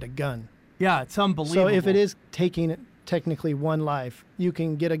do to get a gun. Yeah, it's unbelievable. So if it is taking technically one life, you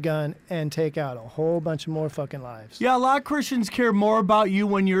can get a gun and take out a whole bunch of more fucking lives. Yeah, a lot of Christians care more about you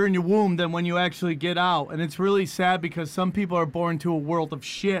when you're in your womb than when you actually get out. And it's really sad because some people are born to a world of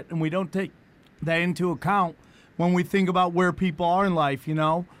shit, and we don't take that into account when we think about where people are in life,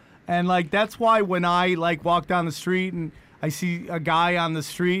 And, that's why when I, walk down the street and I see a guy on the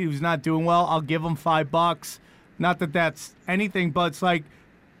street who's not doing well, I'll give him $5. Not that that's anything, but it's like,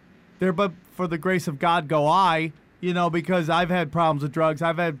 there, but for the grace of God go I, because I've had problems with drugs,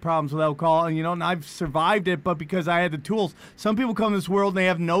 I've had problems with alcohol, and and I've survived it, but because I had the tools. Some people come to this world and they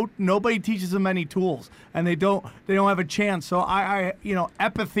have nobody teaches them any tools, and they don't have a chance. So I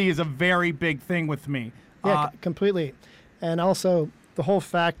empathy is a very big thing with me. Yeah, completely. And also the whole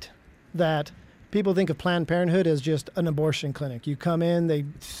fact that people think of Planned Parenthood as just an abortion clinic. You come in, they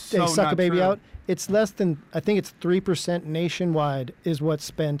suck a baby out. It's less than, I think it's 3% nationwide is what's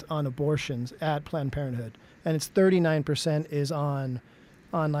spent on abortions at Planned Parenthood. And it's 39% is on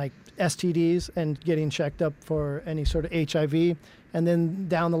STDs and getting checked up for any sort of HIV. And then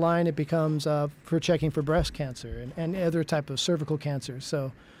down the line, it becomes for checking for breast cancer and other type of cervical cancer.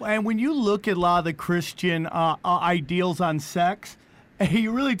 So, and when you look at a lot of the Christian ideals on sex,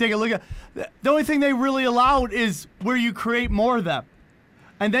 you really take a look at the only thing they really allowed is where you create more of them.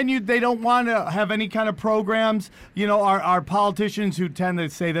 And then they don't want to have any kind of programs. Our politicians who tend to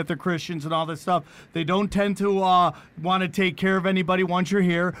say that they're Christians and all this stuff, they don't tend to want to take care of anybody once you're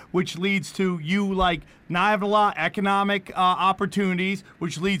here, which leads to you not having a lot of economic opportunities,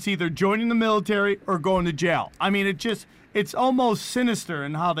 which leads to either joining the military or going to jail. I mean, it's almost sinister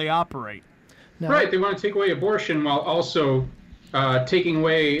in how they operate. Right, they want to take away abortion while also taking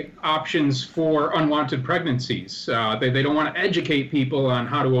away options for unwanted pregnancies. They don't want to educate people on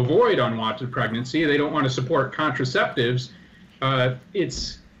how to avoid unwanted pregnancy. They don't want to support contraceptives. I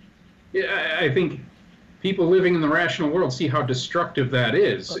think people living in the rational world see how destructive that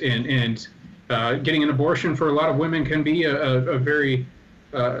is. And getting an abortion for a lot of women can be a very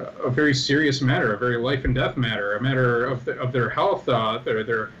serious matter, a very life and death matter, a matter of their health,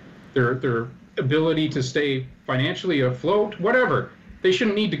 their ability to stay financially afloat, whatever. They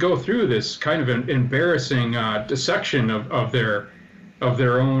shouldn't need to go through this kind of an embarrassing dissection of their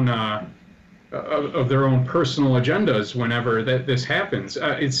own personal agendas whenever this happens.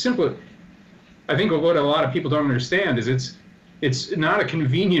 It's simply, I think what a lot of people don't understand is it's not a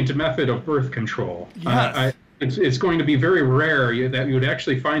convenient method of birth control. Yes. It's going to be very rare that you would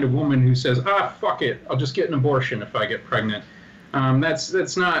actually find a woman who says, fuck it, I'll just get an abortion if I get pregnant.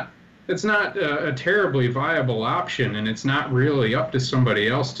 That's not a terribly viable option, and it's not really up to somebody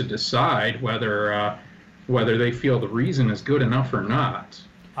else to decide whether they feel the reason is good enough or not.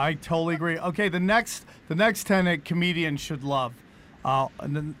 I totally agree. Okay, the next tenet comedians should love.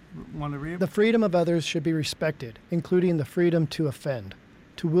 And then want to read? The freedom of others should be respected, including the freedom to offend.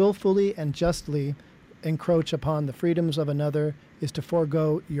 To willfully and justly encroach upon the freedoms of another is to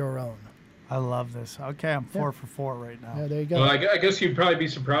forego your own. I love this. Okay, I'm 4 for 4 right now. Yeah, there you go. Well, I guess you'd probably be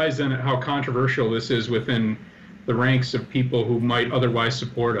surprised then at how controversial this is within the ranks of people who might otherwise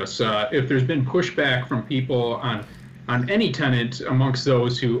support us. If there's been pushback from people on any tenet amongst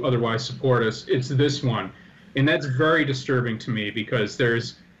those who otherwise support us, it's this one. And that's very disturbing to me because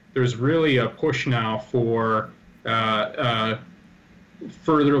there's really a push now for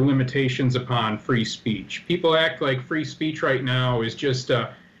further limitations upon free speech. People act like free speech right now is just the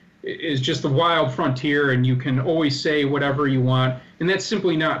wild frontier and you can always say whatever you want, and that's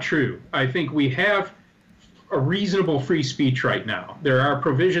simply not true. I think we have a reasonable free speech right now. There are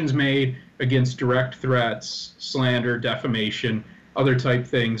provisions made against direct threats, slander, defamation, other type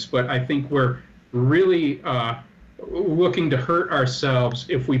things, but I think we're really looking to hurt ourselves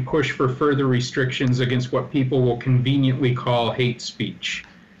if we push for further restrictions against what people will conveniently call hate speech.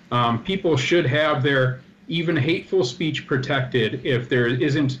 People should have their even hateful speech protected if there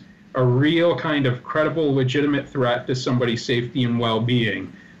isn't a real kind of credible, legitimate threat to somebody's safety and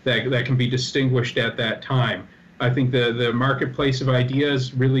well-being that can be distinguished at that time. I think the marketplace of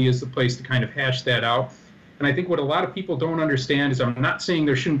ideas really is the place to kind of hash that out. And I think what a lot of people don't understand is I'm not saying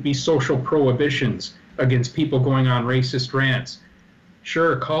there shouldn't be social prohibitions against people going on racist rants.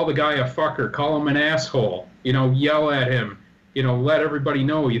 Sure, call the guy a fucker, call him an asshole, yell at him, let everybody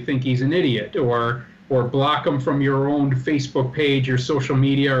know you think he's an idiot, or block him from your own Facebook page or social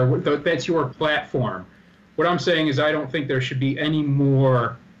media, or that's your platform. What I'm saying is I don't think there should be any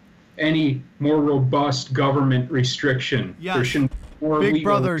more robust government restriction. Yes. There shouldn't be more Big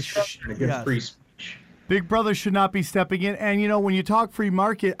legal Brother restriction against free speech. Big Brother should not be stepping in. And, when you talk free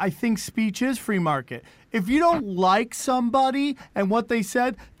market, I think speech is free market. If you don't like somebody and what they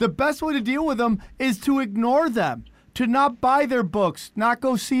said, the best way to deal with them is to ignore them, to not buy their books, not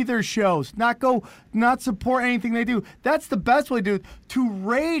go see their shows, not support anything they do. That's the best way to do it. To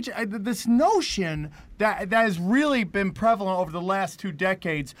rage, this notion that has really been prevalent over the last 2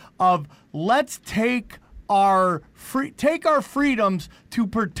 decades of let's take our freedoms to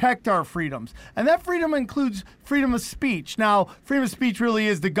protect our freedoms. And that freedom includes freedom of speech. Now, freedom of speech really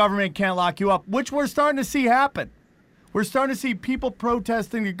is the government can't lock you up, which we're starting to see happen. We're starting to see people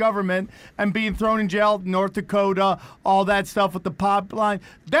protesting the government and being thrown in jail, North Dakota, all that stuff with the pop line.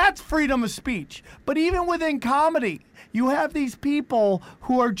 That's freedom of speech. But even within comedy, you have these people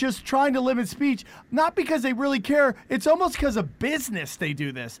who are just trying to limit speech, not because they really care. It's almost because of business they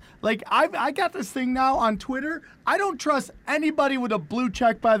do this. Like, I got this thing now on Twitter. I don't trust anybody with a blue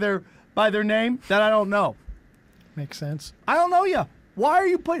check by their name that I don't know. Makes sense. I don't know you. Why are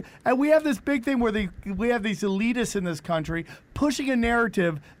you putting? And we have this big thing where we have these elitists in this country pushing a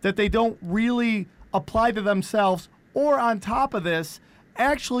narrative that they don't really apply to themselves, or on top of this,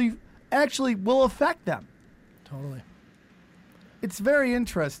 actually will affect them. Totally. It's very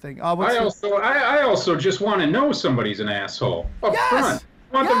interesting. I also just want to know somebody's an asshole up front.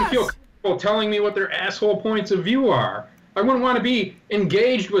 I want them to feel comfortable telling me what their asshole points of view are. I wouldn't want to be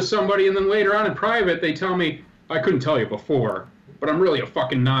engaged with somebody and then later on in private they tell me, I couldn't tell you before, but I'm really a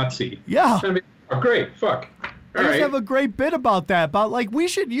fucking Nazi. Yeah. I mean, oh, great, fuck. I just have a great bit about that. About like you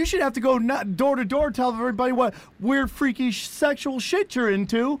should have to go door to door, tell everybody what weird, freaky, sexual shit you're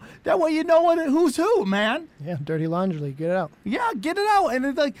into. That way you know who's who, man. Yeah, dirty laundry. Get it out. Yeah, get it out. And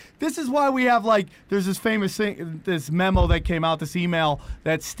it's like this is why we have there's this famous thing, this memo that came out, this email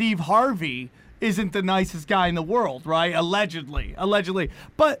that Steve Harvey isn't the nicest guy in the world, right? Allegedly,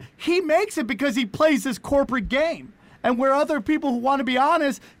 but he makes it because he plays this corporate game, and where other people who want to be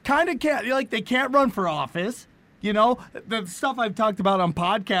honest kind of can't, they can't run for office. The stuff I've talked about on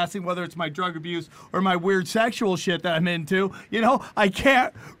podcasting, whether it's my drug abuse or my weird sexual shit that I'm into, I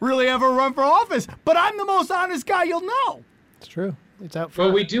can't really ever run for office. But I'm the most honest guy you'll know. It's true. It's out front.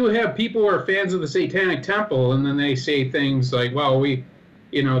 Well, we do have people who are fans of the Satanic Temple, and then they say things like, well, we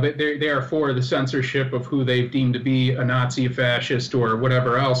they are for the censorship of who they've deemed to be a Nazi, a fascist, or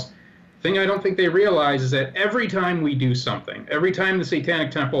whatever else. The thing I don't think they realize is that every time we do something, every time the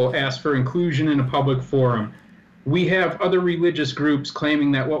Satanic Temple asks for inclusion in a public forum, we have other religious groups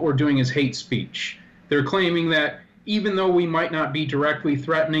claiming that what we're doing is hate speech. They're claiming that even though we might not be directly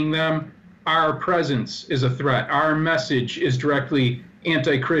threatening them, our presence is a threat. Our message is directly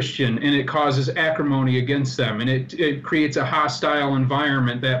anti-Christian, and it causes acrimony against them, and it creates a hostile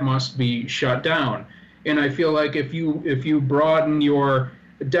environment that must be shut down. And I feel like if you broaden your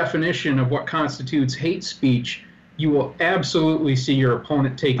definition of what constitutes hate speech, you will absolutely see your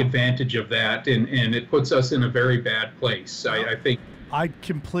opponent take advantage of that, and it puts us in a very bad place. I think. I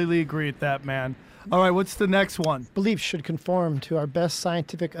completely agree with that, man. All right, what's the next one? Beliefs should conform to our best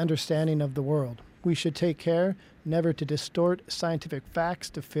scientific understanding of the world. We should take care never to distort scientific facts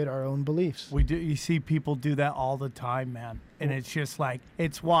to fit our own beliefs. We do. You see people do that all the time, man. And it's just like,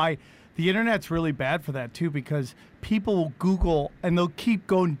 it's why the internet's really bad for that too, because people will Google and they'll keep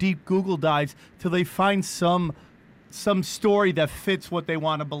going deep Google dives till they find some story that fits what they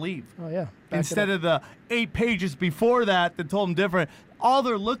want to believe. Oh, yeah. Instead of the 8 pages before that told them different. All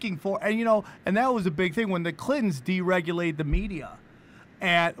they're looking for, and that was a big thing when the Clintons deregulated the media.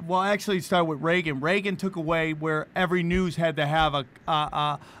 And well, actually, it started with Reagan. Reagan took away where every news had to have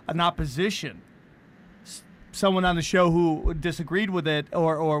an opposition, someone on the show who disagreed with it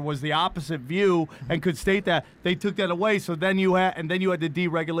or was the opposite view and could state that. They took that away. So then you had the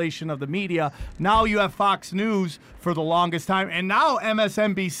deregulation of the media. Now you have Fox News for the longest time, and now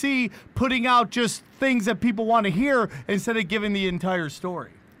MSNBC putting out just things that people want to hear instead of giving the entire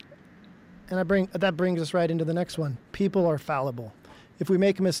story. And that brings us right into the next one. People are fallible. If we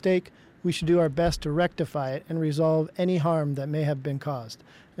make a mistake, we should do our best to rectify it and resolve any harm that may have been caused.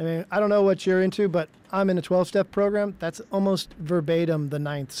 I mean, I don't know what you're into, but I'm in a 12-step program. That's almost verbatim the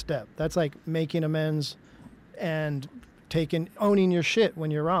 9th step. That's like making amends and owning your shit when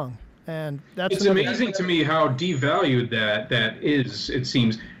you're wrong. And it's amazing to me how devalued that is. It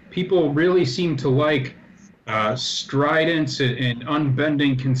seems people really seem to like stridence and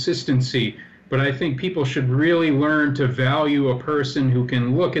unbending consistency. But I think people should really learn to value a person who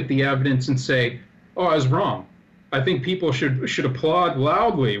can look at the evidence and say, oh, I was wrong. I think people should applaud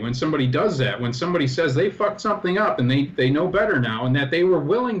loudly when somebody does that, when somebody says they fucked something up and they know better now and that they were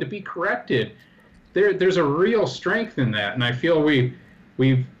willing to be corrected. There's a real strength in that. And I feel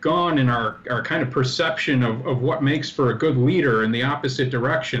we've gone in our kind of perception of what makes for a good leader in the opposite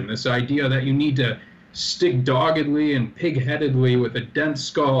direction. This idea that you need to stick doggedly and pig-headedly with a dense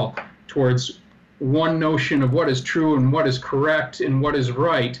skull towards one notion of what is true and what is correct and what is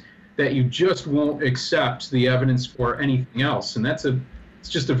right, that you just won't accept the evidence for anything else. And it's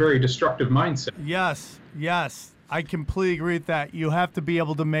just a very destructive mindset. Yes. I completely agree with that. You have to be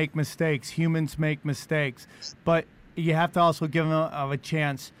able to make mistakes. Humans make mistakes. But you have to also give them a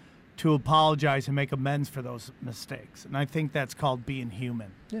chance to apologize and make amends for those mistakes. And I think that's called being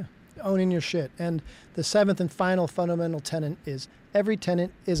human. Yeah. Owning your shit. And the 7th and final fundamental tenet is every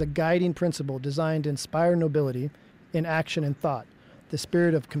tenet is a guiding principle designed to inspire nobility in action and thought. The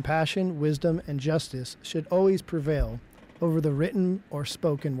spirit of compassion, wisdom, and justice should always prevail over the written or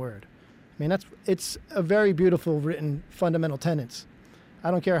spoken word. I mean, it's a very beautiful written fundamental tenets. I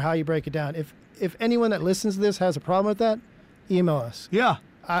don't care how you break it down. If anyone that listens to this has a problem with that, email us. Yeah.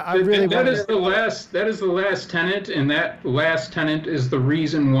 That is the last tenet, and that last tenet is the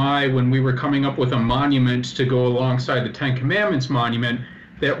reason why when we were coming up with a monument to go alongside the Ten Commandments monument,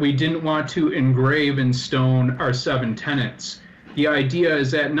 that we didn't want to engrave in stone our 7 tenets. The idea is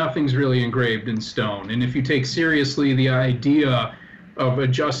that nothing's really engraved in stone, and if you take seriously the idea of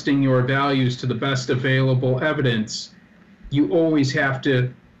adjusting your values to the best available evidence, you always have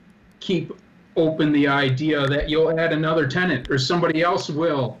to keep open the idea that you'll add another tenet or somebody else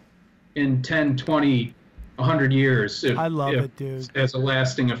will in 10, 20, 100 years. I love it, dude. As a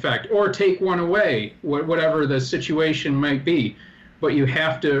lasting effect, or take one away, whatever the situation might be. But you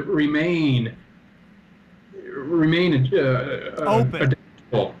have to remain open.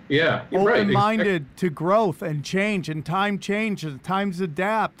 Yeah, you're right. Open-minded to growth and change, and time changes, time's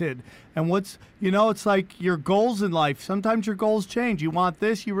adapted. And it's like your goals in life. Sometimes your goals change. You want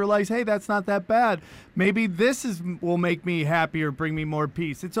this, you realize, hey, that's not that bad. Maybe this will make me happier, bring me more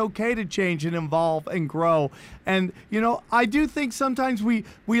peace. It's okay to change and evolve and grow. And, I do think sometimes we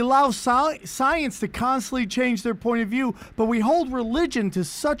allow science to constantly change their point of view, but we hold religion to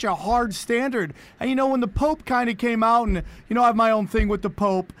such a hard standard. And, when the Pope kind of came out, and, I have my own thing with the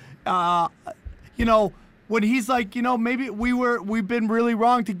Pope, when he's like, maybe we've been really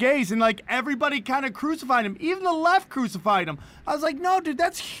wrong to gays, and like everybody kind of crucified him. Even the left crucified him. I was like, no, dude,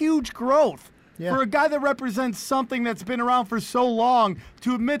 that's huge growth. Yeah. For a guy that represents something that's been around for so long,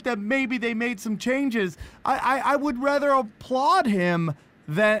 to admit that maybe they made some changes, I would rather applaud him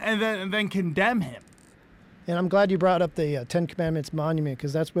than condemn him. And I'm glad you brought up the Ten Commandments monument,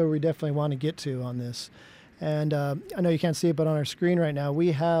 because that's where we definitely want to get to on this. And I know you can't see it, but on our screen right now,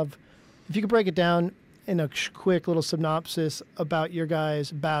 we have, if you could break it down in a quick little synopsis about your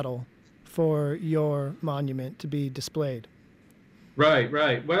guys' battle for your monument to be displayed.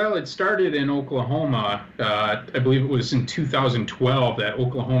 Right. Well, it started in Oklahoma. I believe it was in 2012 that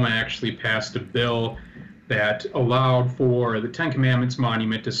Oklahoma actually passed a bill that allowed for the Ten Commandments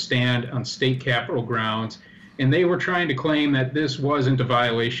monument to stand on state capitol grounds. And they were trying to claim that this wasn't a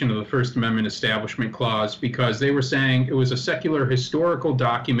violation of the First Amendment Establishment Clause, because they were saying it was a secular historical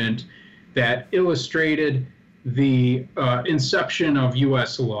document that illustrated the inception of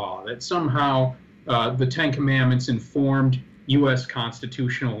U.S. law, that somehow the Ten Commandments informed U.S.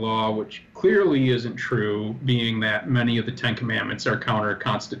 constitutional law, which clearly isn't true, being that many of the Ten Commandments are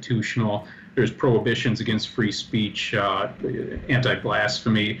counter-constitutional. There's prohibitions against free speech,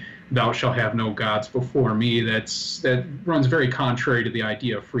 anti-blasphemy, thou shalt have no gods before me. That runs very contrary to the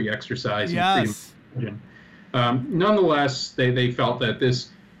idea of free exercise. Yes. And freedom. Nonetheless, they felt that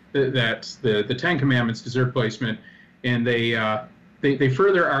the Ten Commandments deserve placement, and they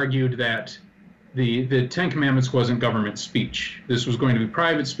further argued that the Ten Commandments wasn't government speech. This was going to be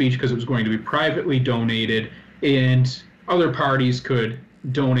private speech because it was going to be privately donated, and other parties could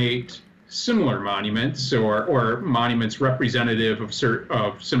donate similar monuments or monuments representative of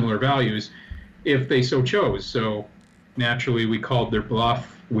similar values if they so chose. So naturally, we called their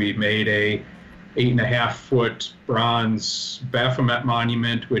bluff. We made a 8.5-foot bronze Baphomet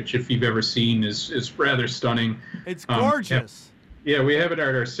monument, which, if you've ever seen, is rather stunning. It's gorgeous. Yeah, we have it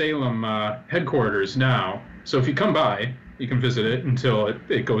at our Salem headquarters now. So if you come by, you can visit it until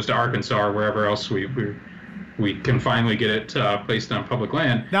it goes to Arkansas or wherever else we can finally get it placed on public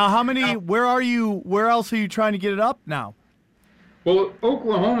land. Now, where else are you trying to get it up now? Well,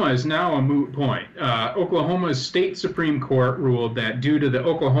 Oklahoma is now a moot point. Oklahoma's state Supreme Court ruled that due to the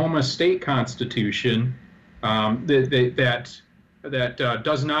Oklahoma state constitution, that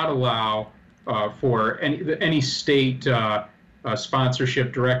does not allow for any state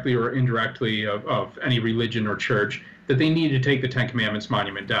sponsorship directly or indirectly of any religion or church, that they need to take the Ten Commandments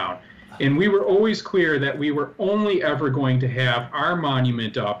monument down. And we were always clear that we were only ever going to have our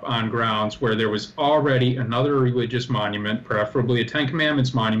monument up on grounds where there was already another religious monument, preferably a Ten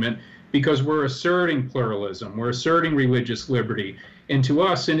Commandments monument, because we're asserting pluralism, we're asserting religious liberty. And to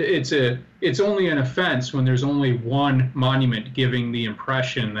us, it's only an offense when there's only one monument giving the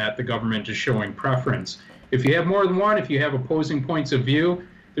impression that the government is showing preference. If you have more than one, if you have opposing points of view,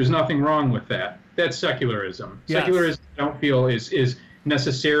 there's nothing wrong with that. That's secularism. Yes. Secularism, I don't feel, is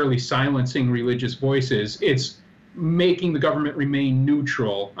necessarily silencing religious voices. It's making the government remain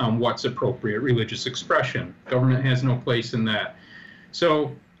neutral on what's appropriate religious expression. Government has no place in that.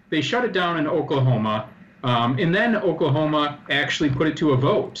 So they shut it down in Oklahoma, and then Oklahoma actually put it to a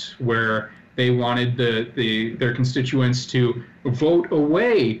vote where they wanted their constituents to vote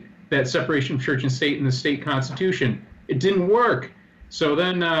away that separation of church and state in the state constitution. It didn't work. So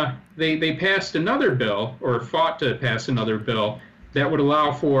then they passed another bill, or fought to pass another bill, that would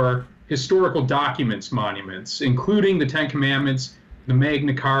allow for historical documents monuments, including the Ten Commandments, the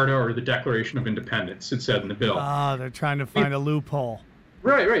Magna Carta, or the Declaration of Independence, it said in the bill. They're trying to find a loophole.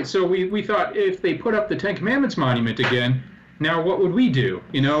 Right. So we thought, if they put up the Ten Commandments monument again, now what would we do?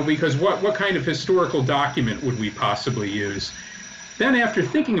 Because what kind of historical document would we possibly use? Then after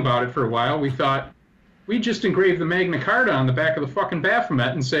thinking about it for a while, we thought, we just engrave the Magna Carta on the back of the fucking Baphomet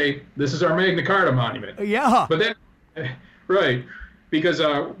and say, this is our Magna Carta monument. Yeah. But then, right, because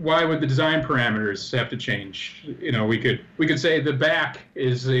why would the design parameters have to change? We could say the back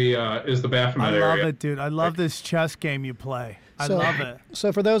is the Baphomet area. I love it, dude. I love this chess game you play. I love it.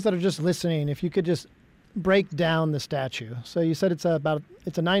 So for those that are just listening, if you could just break down the statue. So you said it's a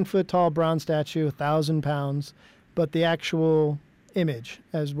 9-foot tall bronze statue, 1,000 pounds, but the actual image,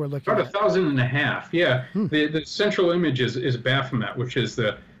 as we're looking about at, 1,500. Yeah. The central image is Baphomet, which is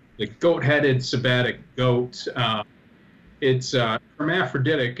the goat-headed sabbatic goat. It's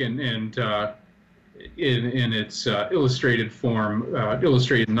hermaphroditic and in its illustrated form,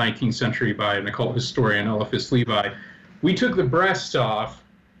 illustrated in the 19th century by an occult historian, Eliphas Levi. We took the breasts off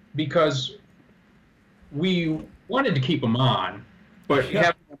because we wanted to keep them on, but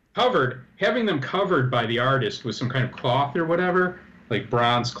having them covered by the artist with some kind of cloth or whatever, like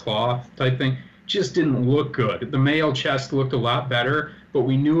bronze cloth type thing, just didn't look good. The male chest looked a lot better, but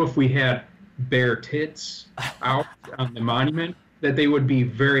we knew if we had bare tits out on the monument, that they would be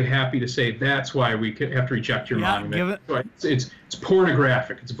very happy to say that's why we could have to reject your monument. It's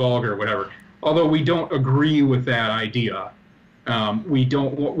pornographic, it's vulgar, whatever. Although we don't agree with that idea, we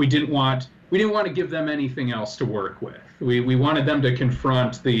didn't want to give them anything else to work with. We wanted them to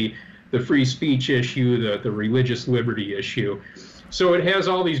confront the free speech issue, the religious liberty issue. So it has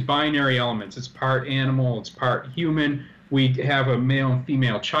all these binary elements. It's part animal, it's part human. We have a male and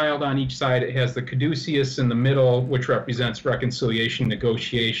female child on each side. It has the caduceus in the middle, which represents reconciliation,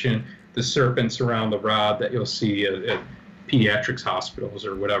 negotiation, the serpents around the rod that you'll see at pediatrics hospitals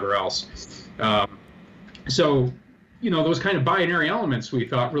or whatever else. So, those kind of binary elements we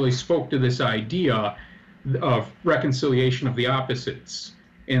thought really spoke to this idea of reconciliation of the opposites,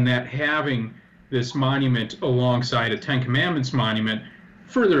 and that having this monument alongside a Ten Commandments monument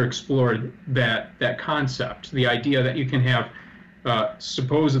further explored that concept, the idea that you can have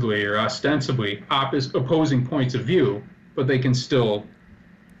supposedly or ostensibly opposing points of view, but they can still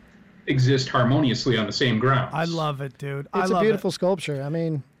exist harmoniously on the same grounds. I love it, dude. It's a beautiful sculpture. I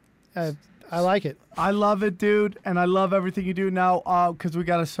mean, I like it. I love it, dude, and I love everything you do now because we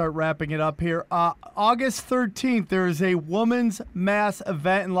got to start wrapping it up here. August 13th, there is a women's mass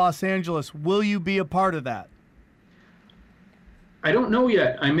event in Los Angeles. Will you be a part of that? I don't know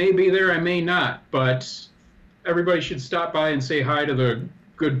yet. I may be there, I may not, but everybody should stop by and say hi to the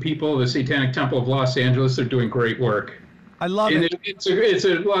good people of the Satanic Temple of Los Angeles. They're doing great work. I love it. It's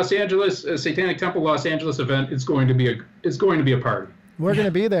a Los Angeles, a Satanic Temple Los Angeles event. It's going to be a party. We're going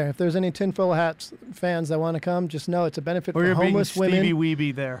to be there. If there's any Tinfoil Hats fans that want to come, just know it's a benefit for homeless women. Stevie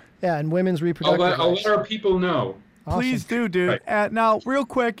Weeby there. Yeah, and women's reproductive rights. I'll let our people know. Awesome. Please do, dude. Right. Now, real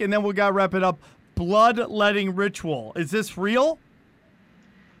quick, and then we got to wrap it up. Bloodletting ritual. Is this real?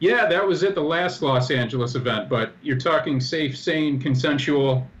 Yeah, that was at the last Los Angeles event, but you're talking safe, sane,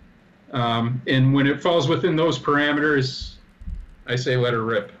 consensual, and when it falls within those parameters, I say let her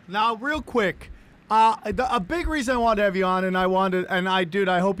rip. Now, real quick, a big reason I wanted to have you on, and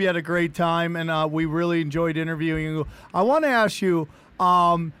I hope you had a great time, and we really enjoyed interviewing you. I want to ask you,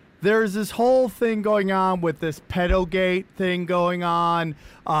 there's this whole thing going on with this pedogate thing going on,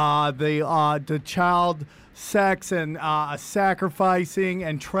 the child sex and sacrificing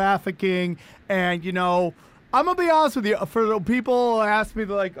and trafficking, and I'm gonna be honest with you. For the people who ask me,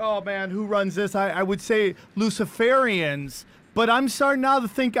 like, oh man, who runs this? I would say Luciferians, but I'm starting now to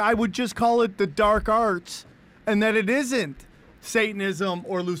think I would just call it the dark arts, and that it isn't Satanism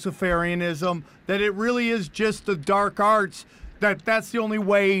or Luciferianism, that it really is just the dark arts, that's the only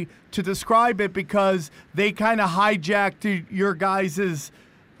way to describe it, because they kind of hijacked your guys's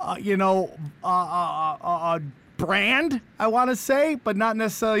brand, I want to say, but not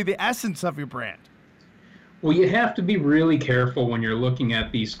necessarily the essence of your brand. Well, you have to be really careful when you're looking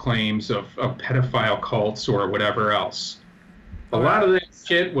at these claims of pedophile cults or whatever else. A lot of that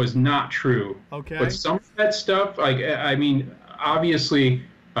shit was not true. Okay. But some of that stuff, obviously,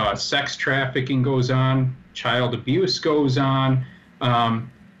 sex trafficking goes on, child abuse goes on,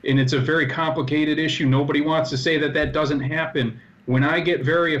 and it's a very complicated issue. Nobody wants to say that doesn't happen. When I get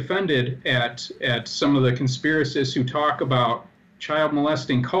very offended at some of the conspiracists who talk about child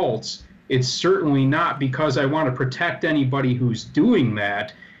molesting cults, it's certainly not because I want to protect anybody who's doing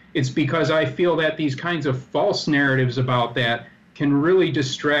that. It's because I feel that these kinds of false narratives about that can really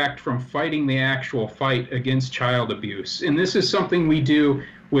distract from fighting the actual fight against child abuse. And this is something we do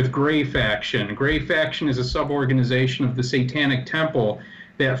with Grey Faction. Grey Faction is a sub-organization of the Satanic Temple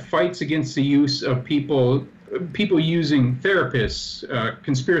that fights against the use of people using therapists,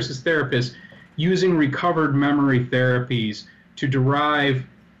 conspiracist therapists, using recovered memory therapies to derive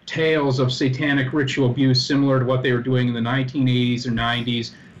tales of satanic ritual abuse similar to what they were doing in the 1980s or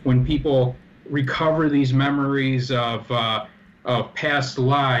 90s, when people recover these memories of past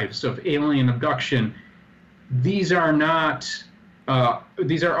lives, of alien abduction. These are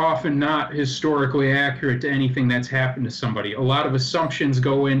often not historically accurate to anything that's happened to somebody. A lot of assumptions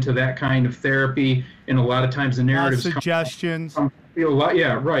go into that kind of therapy, and a lot of times the narratives suggestions. A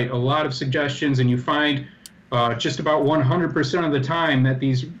lot of suggestions, and you find just about 100% of the time that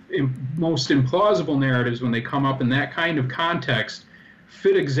these most implausible narratives, when they come up in that kind of context,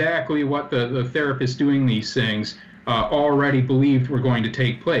 fit exactly what the therapist doing these things already believed were going to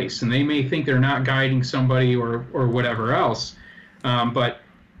take place. And they may think they're not guiding somebody or whatever else, but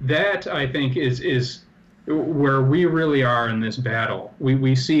that, I think, is where we really are in this battle.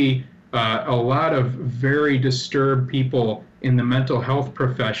 We see a lot of very disturbed people in the mental health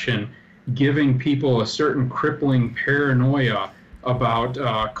profession giving people a certain crippling paranoia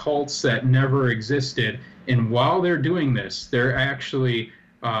about cults that never existed. And while they're doing this, they're actually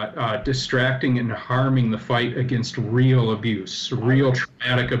distracting and harming the fight against real abuse, real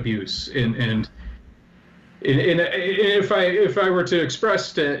traumatic abuse. And if I were to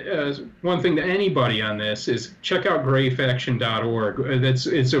express one thing to anybody on this is check out grayfaction.org.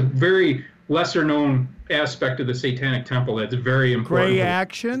 It's a very lesser known aspect of the Satanic Temple that's very important. Gray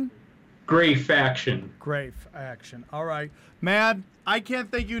Action? Gray Faction. Gray Action. All right. Man, I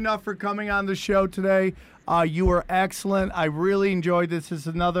can't thank you enough for coming on the show today. You were excellent. I really enjoyed this. This is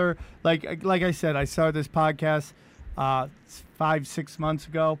another, like I said, I started this podcast 5-6 months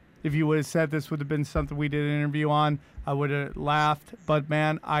ago. If you would have said this would have been something we did an interview on, I would have laughed. But,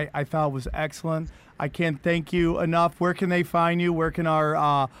 man, I thought it was excellent. I can't thank you enough. Where can they find you? Where can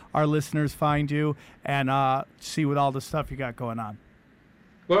our listeners find you and see what all the stuff you got going on?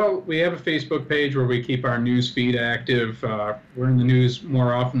 Well, we have a Facebook page where we keep our news feed active. We're in the news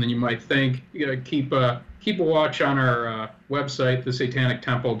more often than you might think. You got to keep a watch on our website,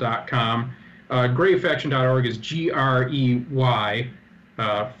 thesatanictemple.com. Grayfaction.org is GREY.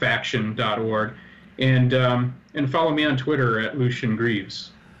 Faction.org, and follow me on Twitter at Lucian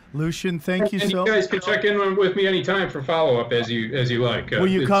Greaves. Lucian, thank you and so much. You guys can check in with me anytime for follow-up as you like. Will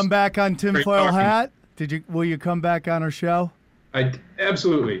you come back on Tinfoil Hat? Will you come back on our show?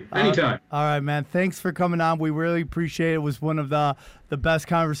 Absolutely, anytime. All right, man. Thanks for coming on. We really appreciate it. It was one of the best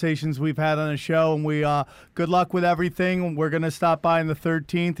conversations we've had on the show, and we good luck with everything. We're gonna stop by on the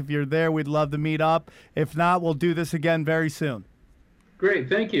 13th. If you're there, we'd love to meet up. If not, we'll do this again very soon. Great,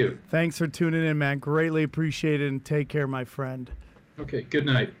 thank you. Thanks for tuning in, man. Greatly appreciate it, and take care, my friend. Okay, good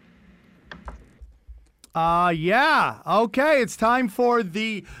night. Yeah. Okay, it's time for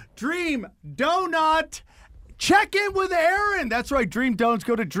the Dream Donut check-in with Aaron. That's right, Dream Donuts.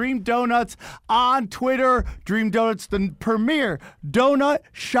 Go to Dream Donuts on Twitter. Dream Donuts, the premier donut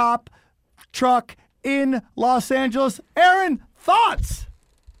shop truck in Los Angeles. Aaron, thoughts?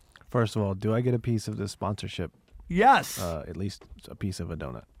 First of all, do I get a piece of this sponsorship? Yes. At least a piece of a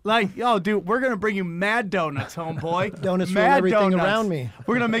donut. Like, yo, dude, we're going to bring you mad donuts, homeboy. Donuts mad from everything donuts. around me.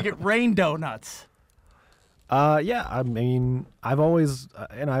 We're going to make it rain donuts. Yeah, I mean, I've always,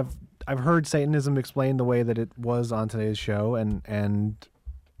 and I've heard Satanism explained the way that it was on today's show, and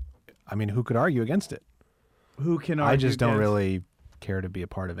I mean, who could argue against it? Who can argue I just don't against? really care to be a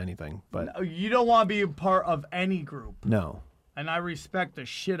part of anything, but No, you don't want to be a part of any group. no. And I respect the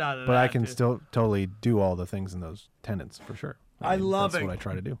shit out of that. But I can dude. still totally do all the things in those tenets for sure. I love that's it. what I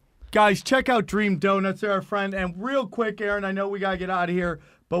try to do. Guys, check out Dream Donuts. They're our friend. And real quick, Aaron, I know we got to get out of here,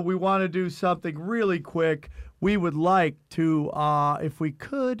 but we want to do something really quick. We would like to, if we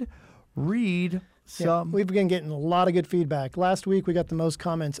could, read some. We've been getting a lot of good feedback. Last week, we got the most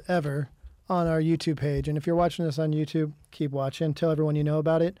comments ever on our YouTube page. And if you're watching this on YouTube, keep watching. Tell everyone you know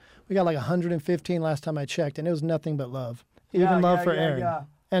about it. We got like 115 last time I checked, and it was nothing but love. Even love for Aaron. Yeah.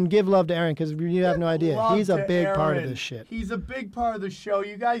 And give love to Aaron, because you have no idea. Love He's a to big part of Aaron. this shit. He's a big part of the show.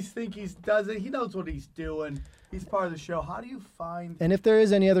 You guys think he does it. He knows what he's doing. He's part of the show. How do you find... And if there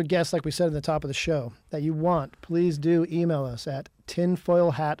is any other guests, like we said at the top of the show, that you want, please do email us at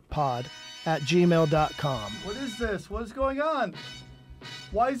tinfoilhatpod@gmail.com. What is this? What is going on?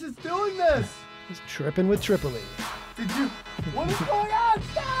 Why is it doing this? It's Tripping with Tripoli. Did you... What is going on?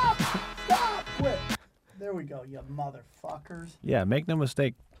 Stop! Stop! Quit. There we go, you motherfuckers. Yeah, make no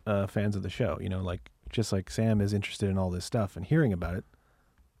mistake, fans of the show. You know, like just like Sam is interested in all this stuff and hearing about it,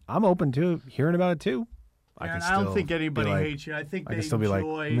 I'm open to hearing about it too. Aaron, I don't think anybody like, hates you. I think they can still be like,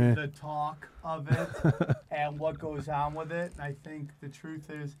 enjoy meh. the talk of it and what goes on with it. And I think the truth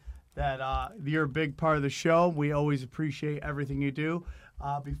is that you're a big part of the show. We always appreciate everything you do.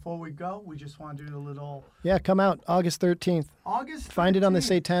 Before we go, we just want to do a little... Yeah, come out August 13th. August 13th. Find it on the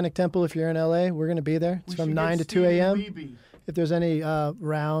Satanic Temple if you're in LA. We're going to be there. It's from 9 to 2 a.m. If there's any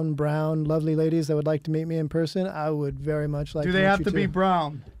round, brown, lovely ladies that would like to meet me in person, I would very much like to meet you. Do they have to be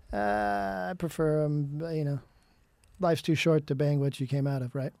brown? I prefer them, you know. Life's too short to bang what you came out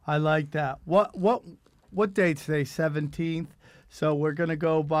of, right? I like that. What date's today? 17th. So we're going to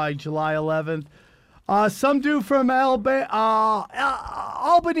go by July 11th. Some dude from Albany,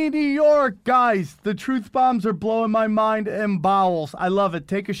 New York. Guys, the truth bombs are blowing my mind and bowels. I love it.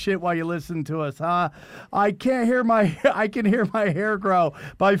 Take a shit while you listen to us. I can hear my hair grow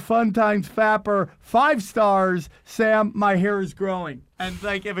by Fun Times Fapper. 5 stars. Sam, my hair is growing. And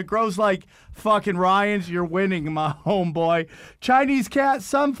like, if it grows like fucking Ryan's, you're winning, my homeboy. Chinese Cat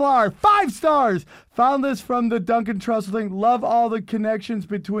Sunflower, 5 stars. Found this from the Duncan Trussell thing. Love all the connections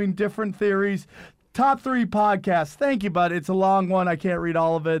between different theories. Top 3 podcasts. Thank you, bud. It's a long one. I can't read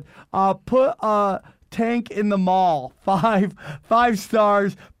all of it. tank in the mall. 5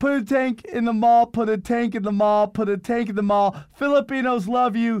 stars. Put a tank in the mall. Put a tank in the mall. Put a tank in the mall. Filipinos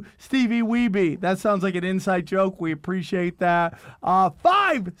love you, Stevie Weeby. That sounds like an inside joke. We appreciate that.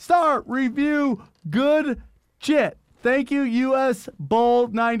 5-star review. Good shit. Thank you, US Bull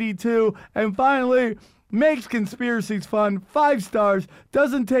 92. And finally, makes conspiracies fun. 5 stars.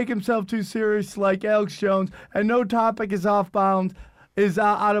 Doesn't take himself too serious like Alex Jones. And no topic is out of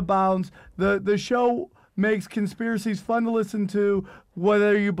bounds. The show makes conspiracies fun to listen to,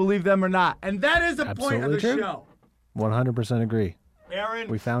 whether you believe them or not. And that is the point of the show. 100% agree. Aaron,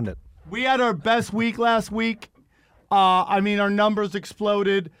 we found it. We had our best week last week. Our numbers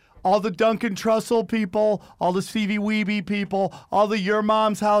exploded. All the Duncan Trussell people, all the Stevie Weeby people, all the Your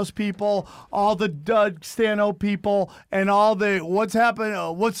Mom's House people, all the Doug Stano people, and all the What's Happening,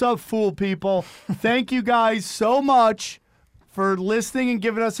 What's Up Fool people. Thank you guys so much for listening and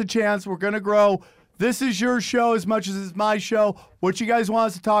giving us a chance. We're going to grow. This is your show as much as it's my show. What you guys want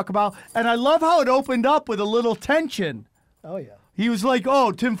us to talk about. And I love how it opened up with a little tension. Oh, yeah. He was like,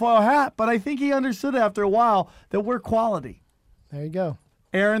 oh, tinfoil hat. But I think he understood after a while that we're quality. There you go.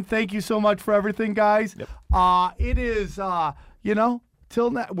 Aaron, thank you so much for everything, guys. Yep. It is, till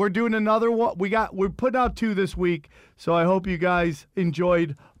now, we're doing another one. We're putting out 2 this week, so I hope you guys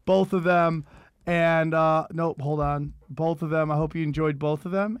enjoyed both of them. And, hold on. Both of them. I hope you enjoyed both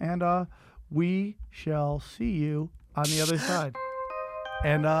of them. And we shall see you on the other side.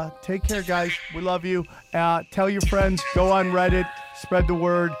 And take care, guys. We love you. Tell your friends. Go on Reddit. Spread the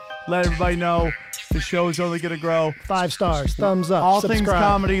word. Let everybody know. The show is only going to grow. 5 stars. Thumbs up. All subscribe. Things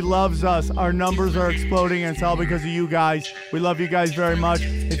Comedy loves us. Our numbers are exploding, and it's all because of you guys. We love you guys very much.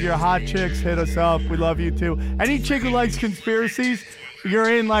 If you're hot chicks, hit us up. We love you, too. Any chick who likes conspiracies,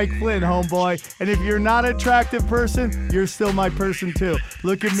 you're in like Flynn, homeboy. And if you're not an attractive person, you're still my person, too.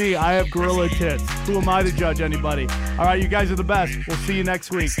 Look at me. I have gorilla tits. Who am I to judge anybody? All right, you guys are the best. We'll see you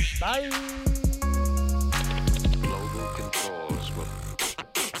next week. Bye.